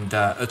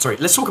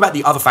 Let's talk about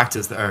the other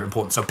factors that are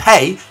important. So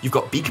pay, you've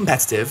got be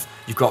competitive,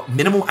 you've got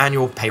minimal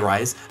annual pay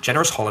rise,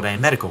 generous holiday,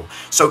 and medical.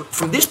 So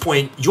from this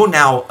point, you're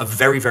now a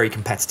very, very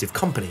competitive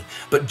company.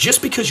 But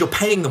just because you're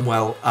paying them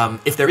well,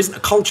 if there isn't a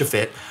culture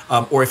fit,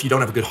 or if you don't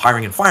have a good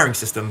hiring and firing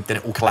system, then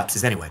it all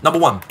collapses anyway. Number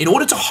 1, in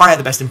order to hire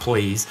the best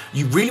employees,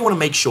 you really want to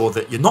make sure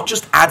that you're not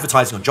just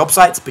advertising on job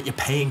sites, but you're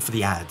paying for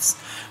the ads.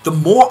 The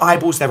more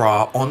eyeballs there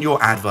are on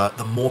your advert,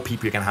 the more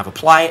people you're going to have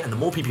apply, and the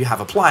more people you have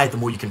apply, the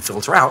more you can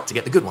filter out to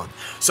get the good one.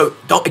 So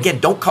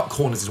don't cut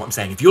corners is what I'm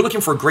saying. If you're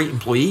looking for a great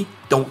employee,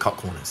 don't cut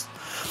corners.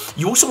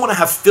 You also want to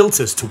have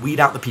filters to weed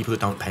out the people that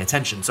don't pay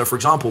attention. So for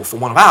example, for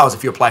one of ours,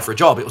 if you apply for a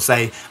job, it will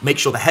say, make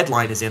sure the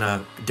headline is in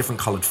a different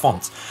colored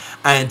font.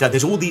 And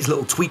there's all these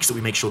little tweaks that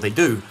we make sure they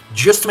do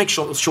just to make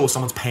sure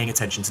someone's paying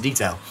attention to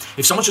detail.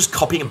 If someone's just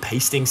copying and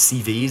pasting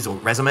CVs or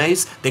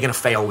resumes, they're going to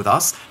fail with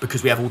us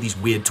because we have all these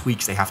weird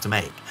tweaks they have to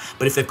make.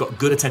 But if they've got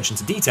good attention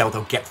to detail,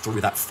 they'll get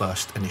through that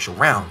first initial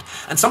round.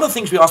 And some of the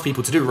things we ask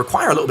people to do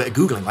require a little bit of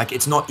Googling. Like,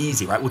 it's not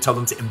easy, right? We'll tell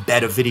them to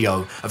embed a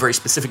video, a very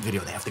specific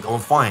video they have to go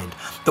and find.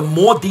 The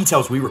more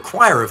details we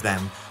require of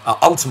them,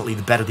 ultimately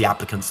the better the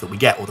applicants that we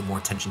get, or the more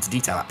attention to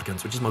detail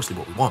applicants, which is mostly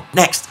what we want.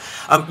 Next,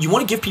 you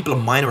want to give people a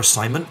minor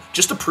assignment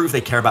just to prove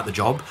they care about the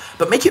job,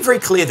 but make it very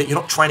clear that you're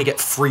not trying to get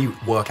free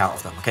work out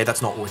of them, okay?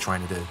 That's not what we're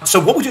trying to do. So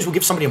what we do is we'll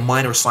give somebody a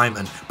minor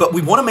assignment, but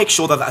we want to make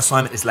sure that that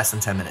assignment is less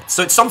than 10 minutes.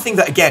 So it's something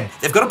that, again,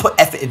 they've got to put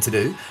effort in to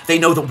do. They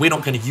know that we're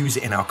not going to use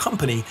it in our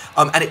company,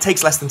 and it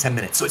takes less than 10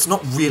 minutes. So it's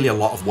not really a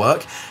lot of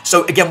work.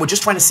 So again, we're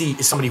just trying to see,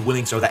 is somebody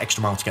willing to go that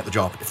extra mile to get the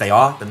job? If they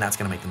are, then that's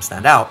going to make them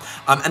stand out.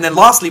 And then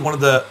lastly, one of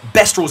the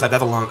best rules I've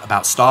ever learned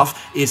about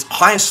staff is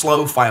hire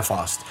slow, fire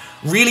fast.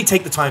 Really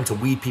take the time to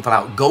weed people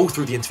out, go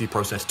through the interview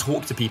process,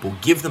 talk to people,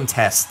 give them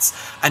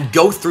tests, and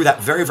go through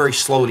that very, very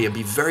slowly and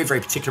be very, very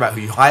particular about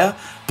who you hire.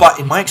 But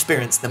in my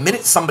experience, the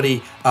minute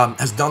somebody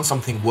has done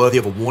something worthy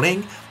of a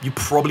warning, you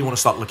probably want to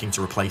start looking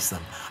to replace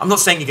them. I'm not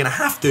saying you're going to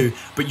have to,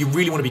 but you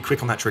really want to be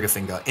quick on that trigger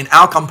finger. In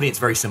our company, it's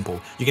very simple.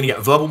 You're going to get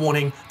a verbal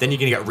warning, then you're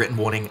going to get a written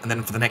warning, and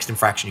then for the next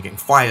infraction, you're getting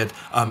fired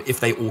if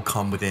they all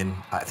come within,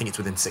 I think it's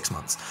within 6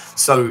 months.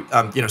 So,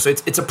 so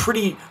it's a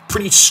pretty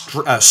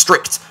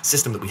strict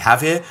system that we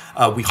have here.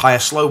 We hire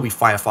slow, we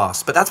fire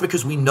fast. But that's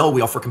because we know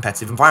we offer a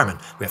competitive environment.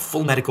 We have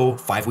full medical,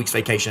 5 weeks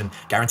vacation,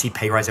 guaranteed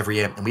pay rise every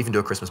year, and we even do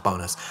a Christmas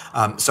bonus.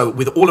 So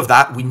with all of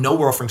that, we know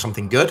we're offering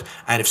something good.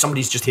 And if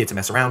somebody's just here to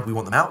mess around, we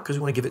want them out because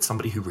we want to give it to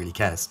somebody who really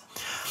cares.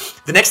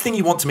 The next thing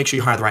you want to make sure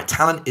you hire the right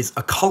talent is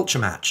a culture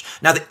match.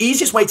 Now, the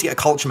easiest way to get a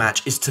culture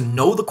match is to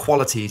know the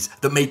qualities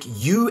that make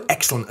you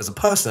excellent as a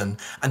person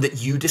and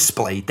that you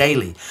display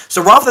daily.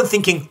 So rather than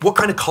thinking, what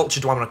kind of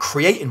culture do I want to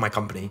create in my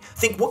company?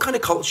 Think, what kind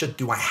of culture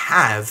do I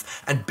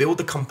have, and build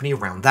the company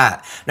around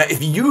that. Now,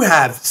 if you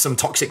have some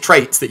toxic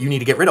traits that you need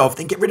to get rid of,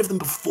 then get rid of them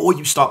before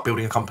you start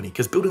building a company,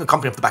 because building a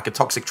company off the back of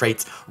toxic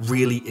traits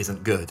really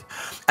isn't good.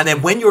 And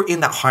then when you're in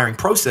that hiring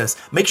process,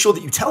 make sure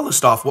that you tell the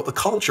staff what the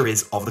culture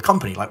is of the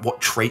company, like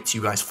what traits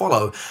you guys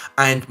follow,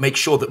 and make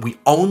sure that we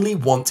only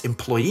want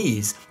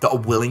employees that are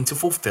willing to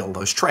fulfill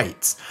those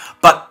traits.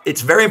 But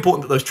it's very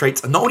important that those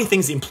traits are not only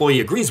things the employee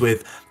agrees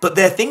with, but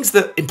they're things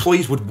that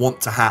employees would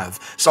want to have.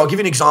 So I'll give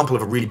you an example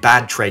of a really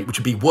bad trait, which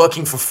would be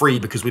working for free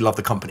because we love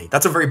the company.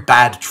 That's a very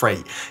bad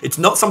trait. It's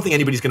not something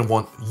anybody's going to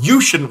want.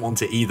 You shouldn't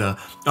want it either.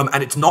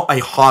 And it's not a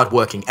hard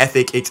working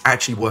ethic. It's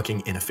actually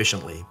working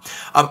inefficiently.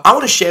 I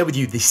want to share with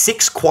you the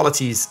 6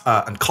 qualities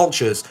and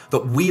cultures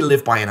that we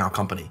live by in our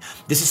company.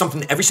 This is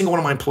something that every single one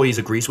of my employees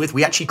agrees with.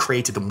 We actually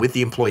created them with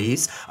the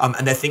employees,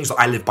 and they're things that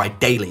I live by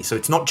daily. So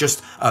it's not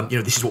just,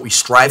 this is what we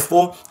strive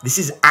for. This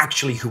is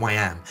actually who I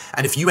am.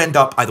 And if you end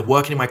up either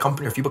working in my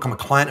company, or if you become a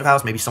client of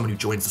ours, maybe someone who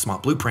joins the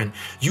Smart Blueprint,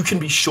 you can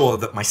be sure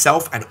that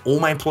myself and all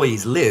my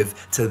employees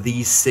live to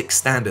these 6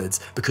 standards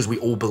because we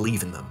all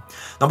believe in them.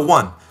 Number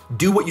 1,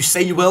 do what you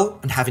say you will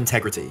and have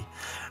integrity.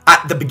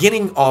 At the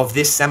beginning of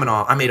this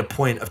seminar, I made a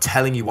point of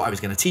telling you what I was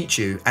going to teach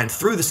you, and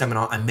through the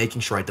seminar, I'm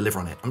making sure I deliver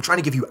on it. I'm trying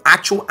to give you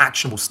actual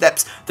actionable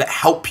steps that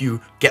help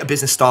you get a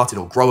business started,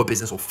 or grow a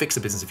business, or fix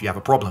a business if you have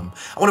a problem.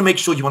 I want to make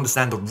sure you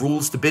understand the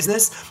rules to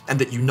business and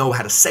that you know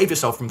how to save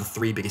yourself from the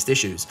 3 biggest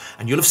issues.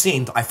 And you'll have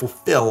seen that I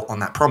fulfill on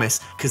that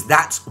promise because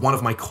that's one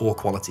of my core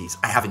qualities.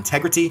 I have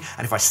integrity,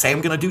 and if I say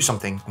I'm going to do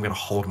something, I'm going to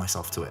hold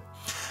myself to it.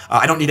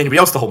 I don't need anybody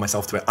else to hold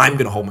myself to it. I'm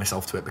going to hold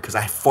myself to it because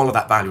I follow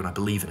that value and I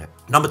believe in it.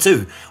 Number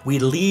 2, we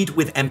lead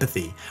with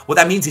empathy. What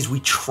that means is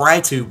we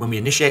try to, when we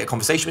initiate a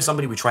conversation with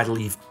somebody, we try to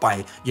lead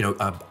by,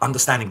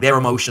 understanding their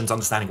emotions,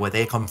 understanding where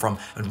they come from,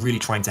 and really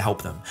trying to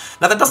help them.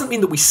 Now, that doesn't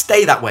mean that we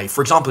stay that way. For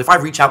example, if I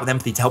reach out with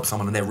empathy to help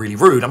someone and they're really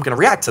rude, I'm going to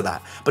react to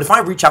that. But if I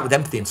reach out with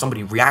empathy and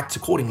somebody reacts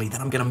accordingly,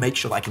 then I'm going to make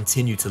sure that I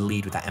continue to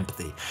lead with that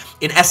empathy.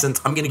 In essence,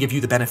 I'm going to give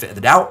you the benefit of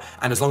the doubt.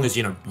 And as long as,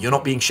 you're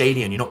not being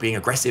shady and you're not being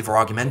aggressive or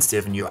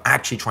argumentative and you're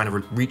actually trying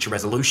to reach a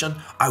resolution,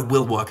 I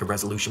will work a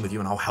resolution with you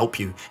and I'll help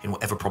you in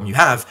whatever problem you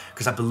have,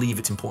 because I believe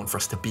it's important for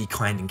us to be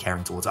kind and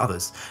caring towards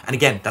others. And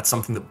again, that's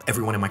something that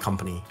everyone in my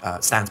company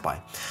stands by.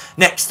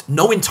 Next,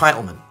 no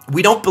entitlement.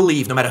 We don't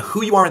believe, no matter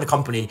who you are in the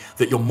company,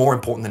 that you're more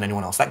important than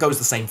anyone else. That goes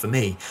the same for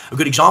me. A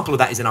good example of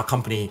that is in our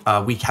company,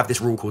 we have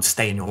this rule called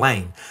stay in your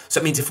lane. So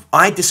it means if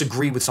I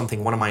disagree with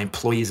something one of my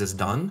employees has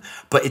done,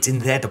 but it's in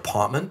their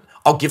department,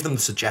 I'll give them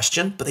the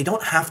suggestion, but they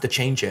don't have to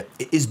change it.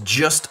 It is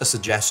just a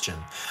suggestion.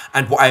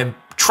 And what I'm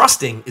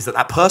trusting is that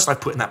that person I've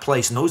put in that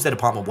place knows their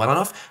department well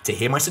enough to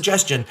hear my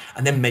suggestion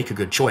and then make a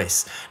good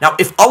choice. Now,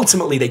 if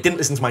ultimately they didn't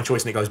listen to my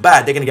choice and it goes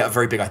bad, they're going to get a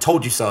very big "I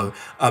told you so,"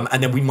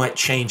 and then we might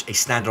change a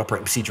standard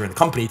operating procedure in the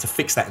company to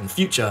fix that in the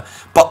future.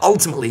 But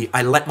ultimately,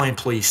 I let my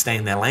employees stay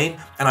in their lane,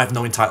 and I have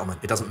no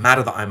entitlement. It doesn't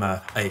matter that I'm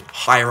a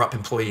higher up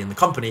employee in the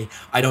company.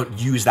 I don't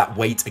use that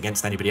weight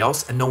against anybody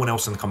else, and no one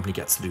else in the company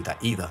gets to do that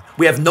either.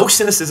 We have no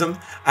cynicism,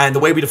 and the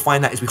way we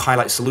define that is we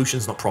highlight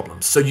solutions, not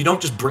problems. So you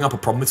don't just bring up a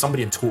problem with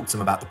somebody and talk to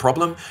them about the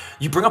problem.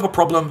 You bring up a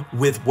problem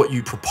with what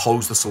you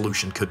propose the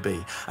solution could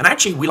be. And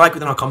actually, we like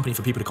within our company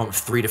for people to come up with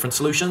 3 different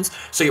solutions.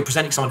 So you're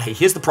presenting someone, hey,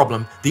 here's the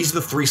problem. These are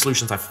the 3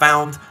 solutions I've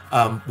found.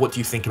 What do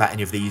you think about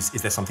any of these?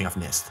 Is there something I've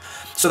missed?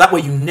 So that way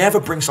you never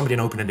bring somebody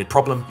an open-ended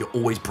problem. You're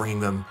always bringing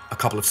them a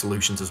couple of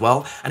solutions as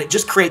well. And it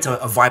just creates a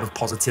vibe of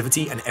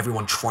positivity and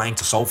everyone trying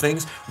to solve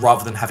things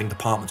rather than having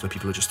departments where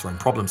people are just throwing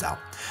problems out.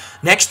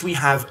 Next, we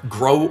have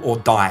grow or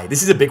die.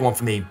 This is a big one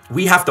for me.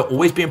 We have to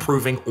always be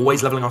improving,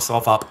 always leveling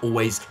ourselves up,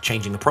 always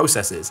changing the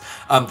processes.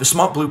 The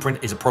Smart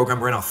Blueprint is a program.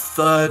 We're in our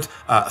 3rd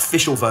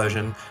official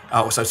version,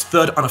 so it's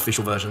 3rd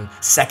unofficial version,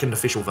 2nd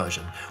official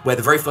version, where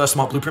the very first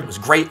Smart Blueprint was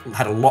great,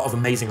 had a lot of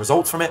amazing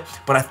results from it,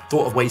 but I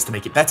thought of ways to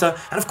make it better.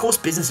 And of course,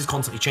 business is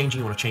constantly changing.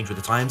 You want to change with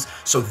the times.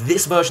 So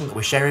this version that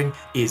we're sharing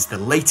is the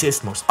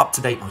latest, most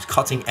up-to-date, most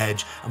cutting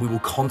edge, and we will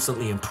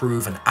constantly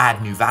improve and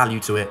add new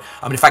value to it.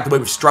 In fact, the way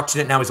we've structured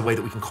it now is a way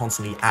that we can constantly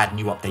add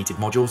new updated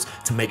modules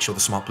to make sure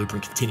the Smart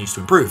Blueprint continues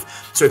to improve.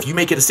 So if you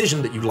make a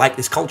decision that you like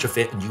this culture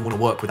fit and you want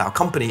to work with our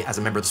company as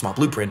a member of the Smart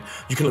Blueprint,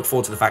 you can look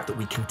forward to the fact that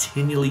we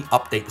continually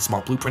update the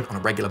Smart Blueprint on a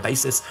regular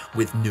basis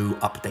with new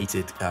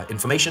updated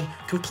information,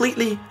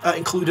 completely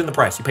included in the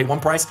price. You pay one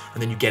price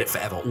and then you get it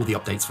forever, all the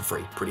updates for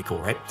free. Pretty cool,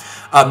 right?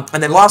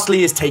 And then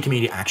lastly is take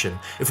immediate action.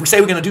 If we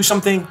say we're going to do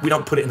something, we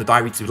don't put it in the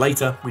diary to do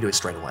later, we do it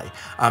straight away.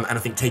 And I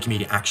think take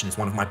immediate action is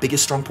one of my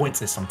biggest strong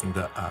points, and it's something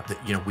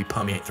that we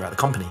permeate throughout the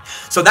company.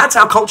 So that's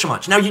our culture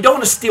match. Now, you don't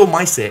want to steal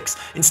my 6.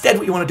 Instead,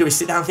 what you want to do is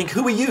sit down and think,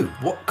 who are you?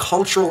 What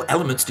cultural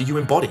elements do you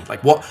embody?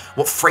 Like what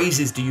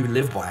phrases do you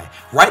live by?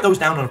 Write those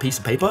down on a piece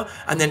of paper,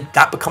 and then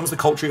that becomes the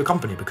culture of your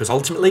company, because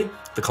ultimately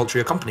the culture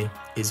of your company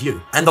is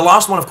you. And the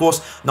last one, of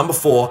course, number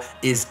 4,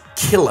 is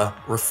killer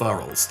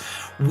referrals.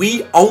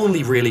 We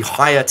only really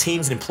hire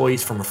teams and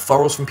employees from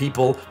referrals from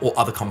people or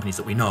other companies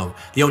that we know.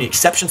 The only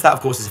exception to that,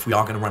 of course, is if we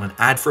are going to run an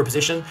ad for a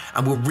position,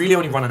 and we'll really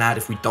only run an ad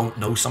if we don't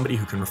know somebody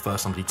who can refer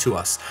somebody to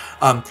us.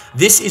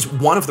 This is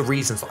one of the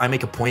reasons that I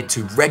make a point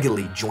to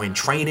regularly join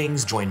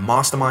trainings, join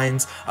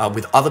masterminds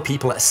with other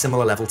people at a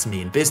similar level to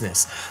me in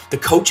business. The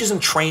coaches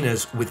and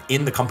trainers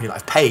within the company that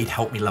I've paid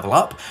help me level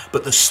up,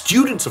 but the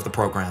students of the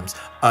programs,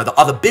 the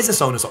other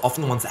business owners, are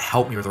often the ones that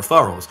help me with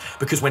referrals,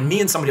 because when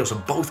me and somebody else are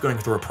both going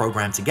through a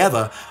program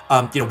together,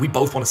 we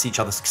both want to see each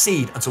other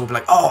succeed. And so we'll be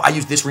like, oh, I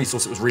used this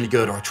resource, it was really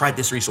good, or I tried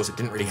this resource, it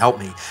didn't really help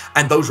me.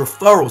 And those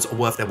referrals are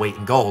worth their weight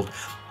in gold.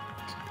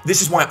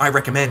 This is why I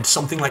recommend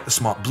something like the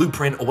Smart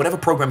Blueprint, or whatever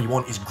program you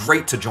want is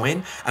great to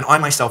join. And I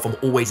myself am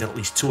always in at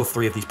least 2 or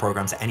 3 of these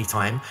programs at any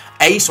time.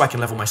 A, so I can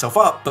level myself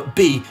up, but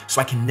B, so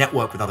I can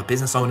network with other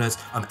business owners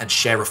and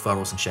share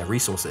referrals and share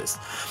resources.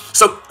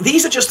 So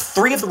these are just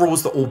 3 of the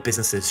rules that all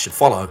businesses should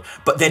follow,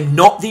 but they're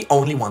not the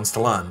only ones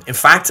to learn. In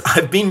fact,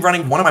 I've been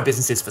running one of my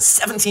businesses for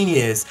 17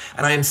 years,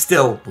 and I am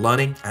still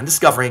learning and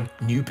discovering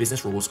new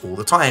business rules all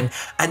the time.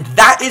 And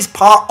that is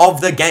part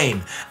of the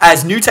game.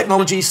 As new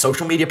technologies,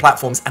 social media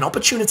platforms, and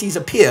opportunities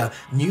appear,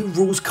 new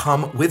rules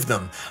come with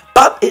them.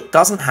 But it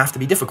doesn't have to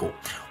be difficult.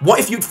 What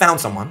if you'd found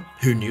someone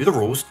who knew the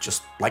rules,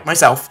 just like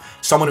myself,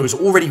 someone who was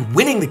already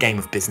winning the game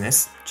of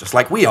business, just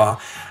like we are,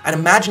 and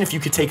imagine if you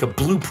could take a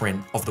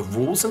blueprint of the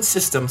rules and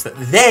systems that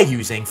they're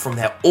using from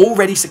their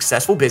already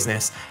successful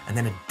business and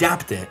then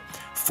adapt it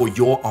for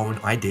your own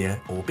idea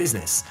or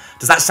business.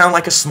 Does that sound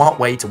like a smart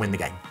way to win the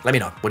game? Let me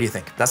know. What do you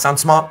think? Does that sound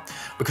smart?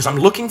 Because I'm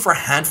looking for a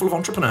handful of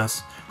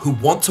entrepreneurs who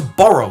want to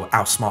borrow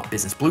our Smart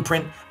Business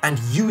Blueprint and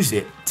use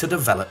it to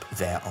develop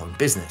their own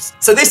business.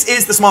 So this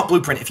is the Smart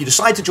Blueprint. If you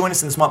decide to join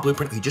us in the Smart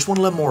Blueprint, or you just want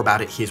to learn more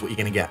about it, here's what you're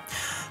going to get.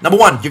 Number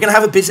 1, you're going to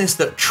have a business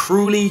that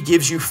truly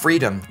gives you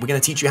freedom. We're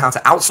going to teach you how to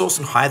outsource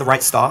and hire the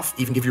right staff,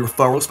 even give you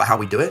referrals for how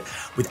we do it,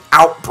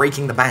 without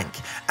breaking the bank,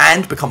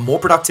 and become more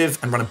productive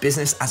and run a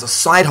business as a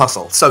side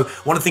hustle. So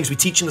one of the things we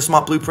teach in the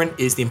Smart Blueprint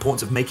is the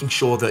importance of making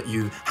sure that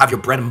you have your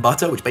bread and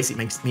butter, which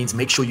basically means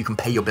make sure you can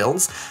pay your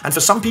bills. And for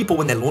some people,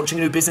 when they're launching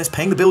a new business,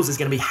 paying the bills is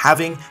going to be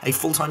having a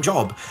full-time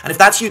job. And if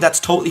that's you, that's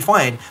totally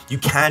fine. You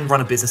can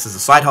run a business as a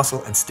side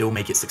hustle and still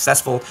make it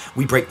successful.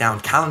 We break down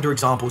calendar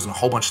examples and a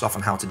whole bunch of stuff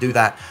on how to do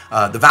that.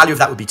 The value of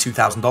that would be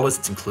 $2,000.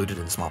 It's included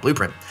in the Smart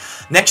Blueprint.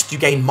 Next, you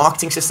gain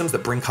marketing systems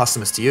that bring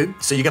customers to you.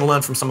 So you're going to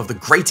learn from some of the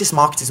greatest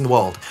marketers in the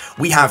world.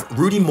 We have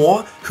Rudy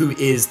Moore, who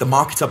is the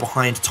marketer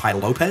behind Tai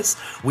Lopez.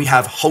 We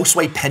have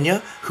Josue Pena,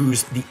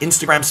 who's the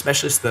Instagram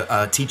specialist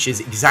that teaches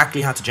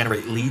exactly how to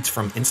generate leads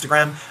from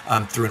Instagram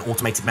through an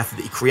automated method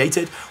that he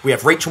created. We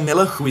have Rachel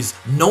Miller, who is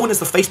known as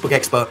the Facebook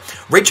expert.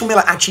 Rachel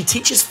Miller actually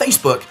teaches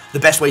Facebook the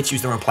best way to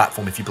use their own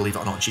platform, if you believe it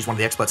or not. She's one of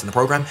the experts in the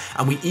program.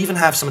 And we even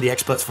have some of the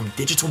experts from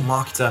Digital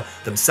Marketer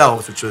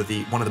themselves, which are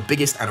one of the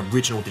biggest and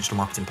original digital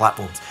marketing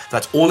platforms. So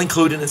that's all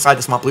included inside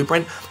the Smart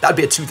Blueprint. That would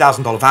be a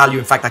 $2,000 value.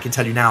 In fact, I can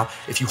tell you now,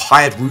 if you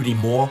hired Rudy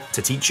Moore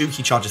to teach you,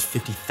 he charges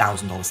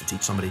 $50,000 to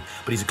teach somebody.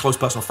 But he's a close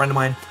personal friend of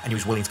mine, and he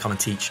was willing to come and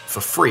teach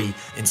for free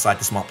inside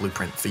the Smart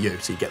Blueprint for you.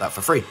 So you get that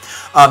for free.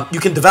 You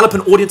can develop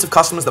an audience of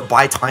customers that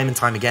buy time and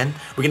time again.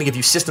 We're going to give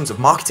you systems of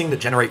marketing that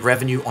generate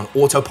revenue on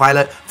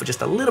autopilot for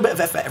just a little bit of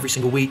effort every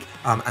single week,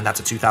 and that's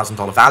a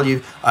 $2,000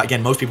 value.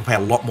 Again, most people pay a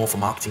lot more for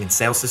marketing and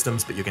sales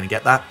systems, but you're going to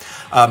get that.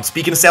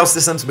 Speaking of sales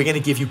systems, we're going to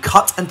give you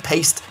cut and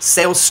paste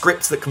sales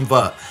scripts that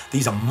convert.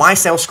 These are my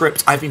sales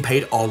scripts. I've been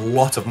paid a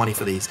lot of money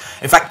for these.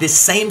 In fact, this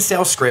same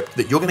sales script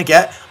that you're going to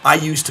get, I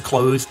used to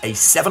close a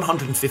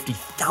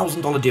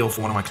 $750,000 deal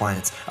for one of my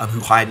clients who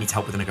hired me to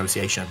help with a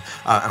negotiation.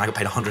 And I got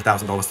paid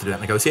 $100,000 to do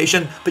that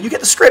negotiation, but you get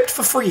the script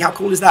for free. How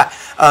cool is that?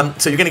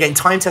 So you're going to gain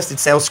time-tested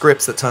sales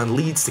scripts that turn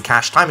leads to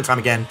cash time and time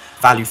again,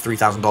 value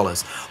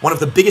 $3,000. One of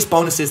the biggest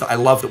bonuses that I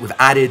love that we've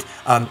added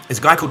is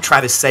a guy called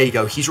Travis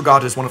Sago. He's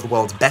regarded as one of the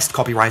world's best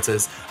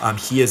copywriters.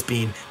 He has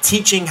been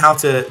teaching how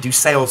to do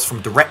sales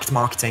from direct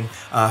marketing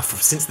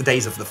since the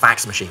days of the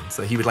fax machine.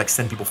 So he would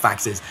send people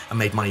faxes and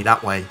made money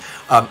that way.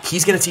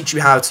 He's going to teach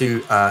you how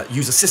to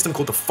use a system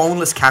called the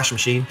Phoneless Cash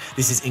Machine.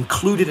 This is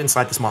included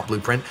inside the Smart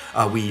Blueprint.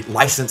 We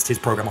licensed his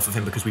program off of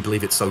him because we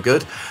believe it's so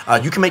good.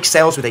 You can make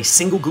sales with a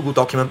single Google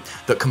document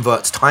that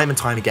converts time and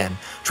time again.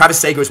 Travis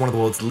Sago is one of the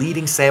world's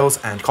leading sales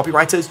and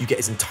copywriters. You get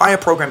his entire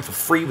program for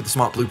free with the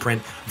Smart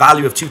Blueprint,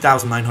 value of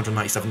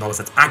 $2,997.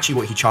 That's actually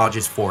what he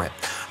charges for it.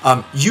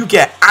 You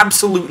get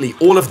absolutely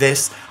all of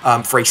this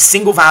for a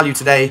single value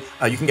today.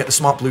 You can get the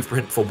Smart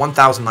Blueprint for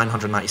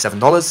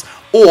 $1,997,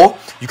 or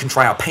you can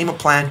try our payment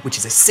plan, which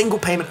is a single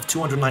payment of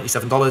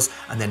 $297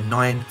 and then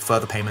 9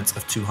 further payments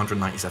of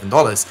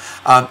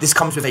 $297. This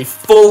comes with a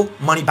full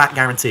money back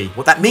guarantee.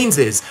 What that means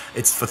is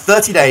it's for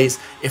 30 days.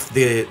 If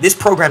this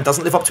program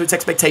doesn't live up to its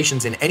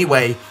expectations in any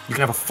way, you can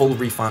have a full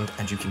refund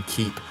and you can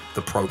keep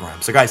the program.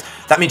 So guys,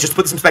 that means, just to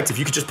put this in perspective,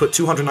 you could just put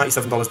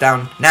 $297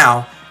 down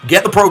now,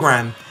 get the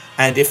program,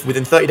 and if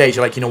within 30 days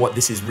you're like, you know what,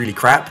 this is really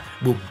crap,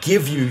 we'll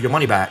give you your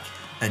money back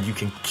and you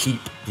can keep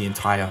the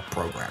entire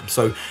program.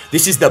 So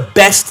this is the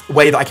best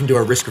way that I can do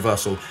a risk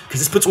reversal,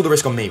 because this puts all the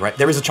risk on me, right?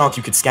 There is a chance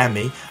you could scam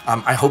me.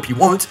 I hope you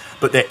won't,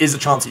 but there is a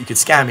chance that you could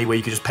scam me where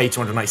you could just pay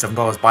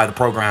 $297, buy the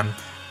program,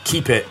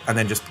 keep it, and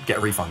then just get a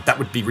refund. That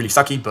would be really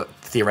sucky, but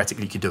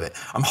theoretically you could do it.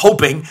 I'm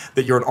hoping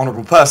that you're an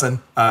honorable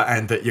person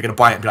and that you're going to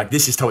buy it and be like,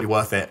 this is totally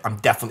worth it. I'm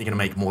definitely going to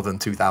make more than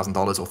 $2,000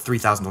 or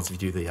 $3,000 if you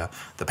do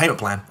the payment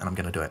plan, and I'm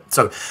going to do it.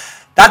 So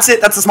that's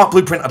it. That's the Smart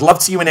Blueprint. I'd love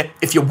to see you in it.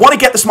 If you want to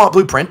get the Smart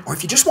Blueprint, or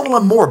if you just want to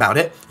learn more about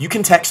it, you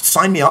can text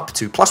sign me up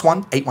to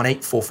 +1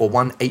 818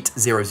 441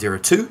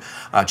 8002.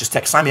 Just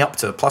text sign me up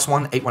to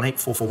 +1 818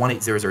 441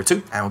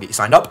 8002 and we'll get you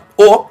signed up.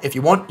 Or if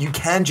you want, you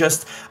can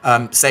just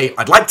say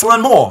I'd like to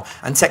learn more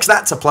and text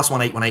that to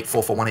 +1 818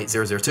 441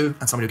 8002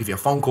 and somebody will give you a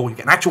phone call. You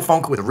get an actual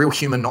phone call with a real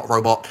human, not a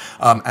robot,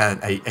 and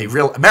a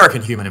real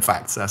American human, in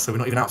fact. So we're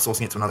not even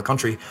outsourcing it to another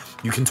country.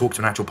 You can talk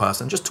to an actual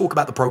person. Just talk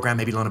about the program,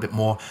 maybe learn a bit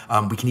more.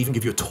 We can even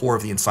give you a tour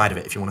of the inside of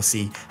it if you want to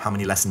see how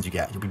many lessons you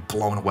get. You'll be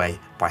blown away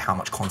by how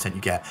much content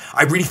you get.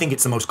 I really think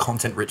it's the most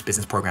content-rich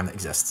business program that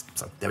exists.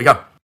 So there we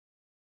go.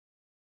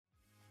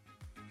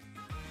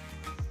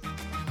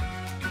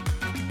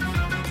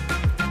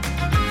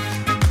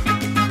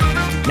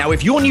 Now,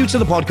 if you're new to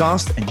the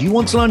podcast and you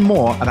want to learn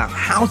more about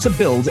how to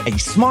build a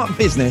smart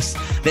business,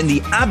 then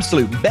the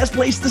absolute best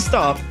place to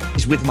start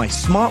is with my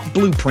Smart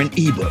Blueprint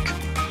ebook.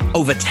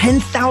 Over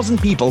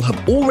 10,000 people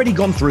have already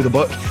gone through the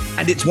book,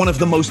 and it's one of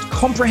the most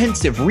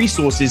comprehensive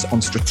resources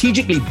on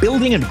strategically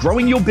building and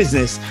growing your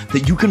business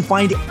that you can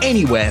find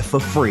anywhere for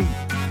free.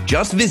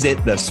 Just visit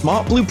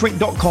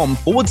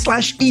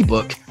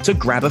thesmartblueprint.com/ebook to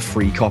grab a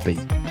free copy.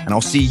 And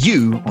I'll see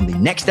you on the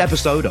next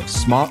episode of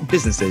Smart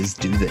Businesses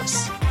Do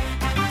This.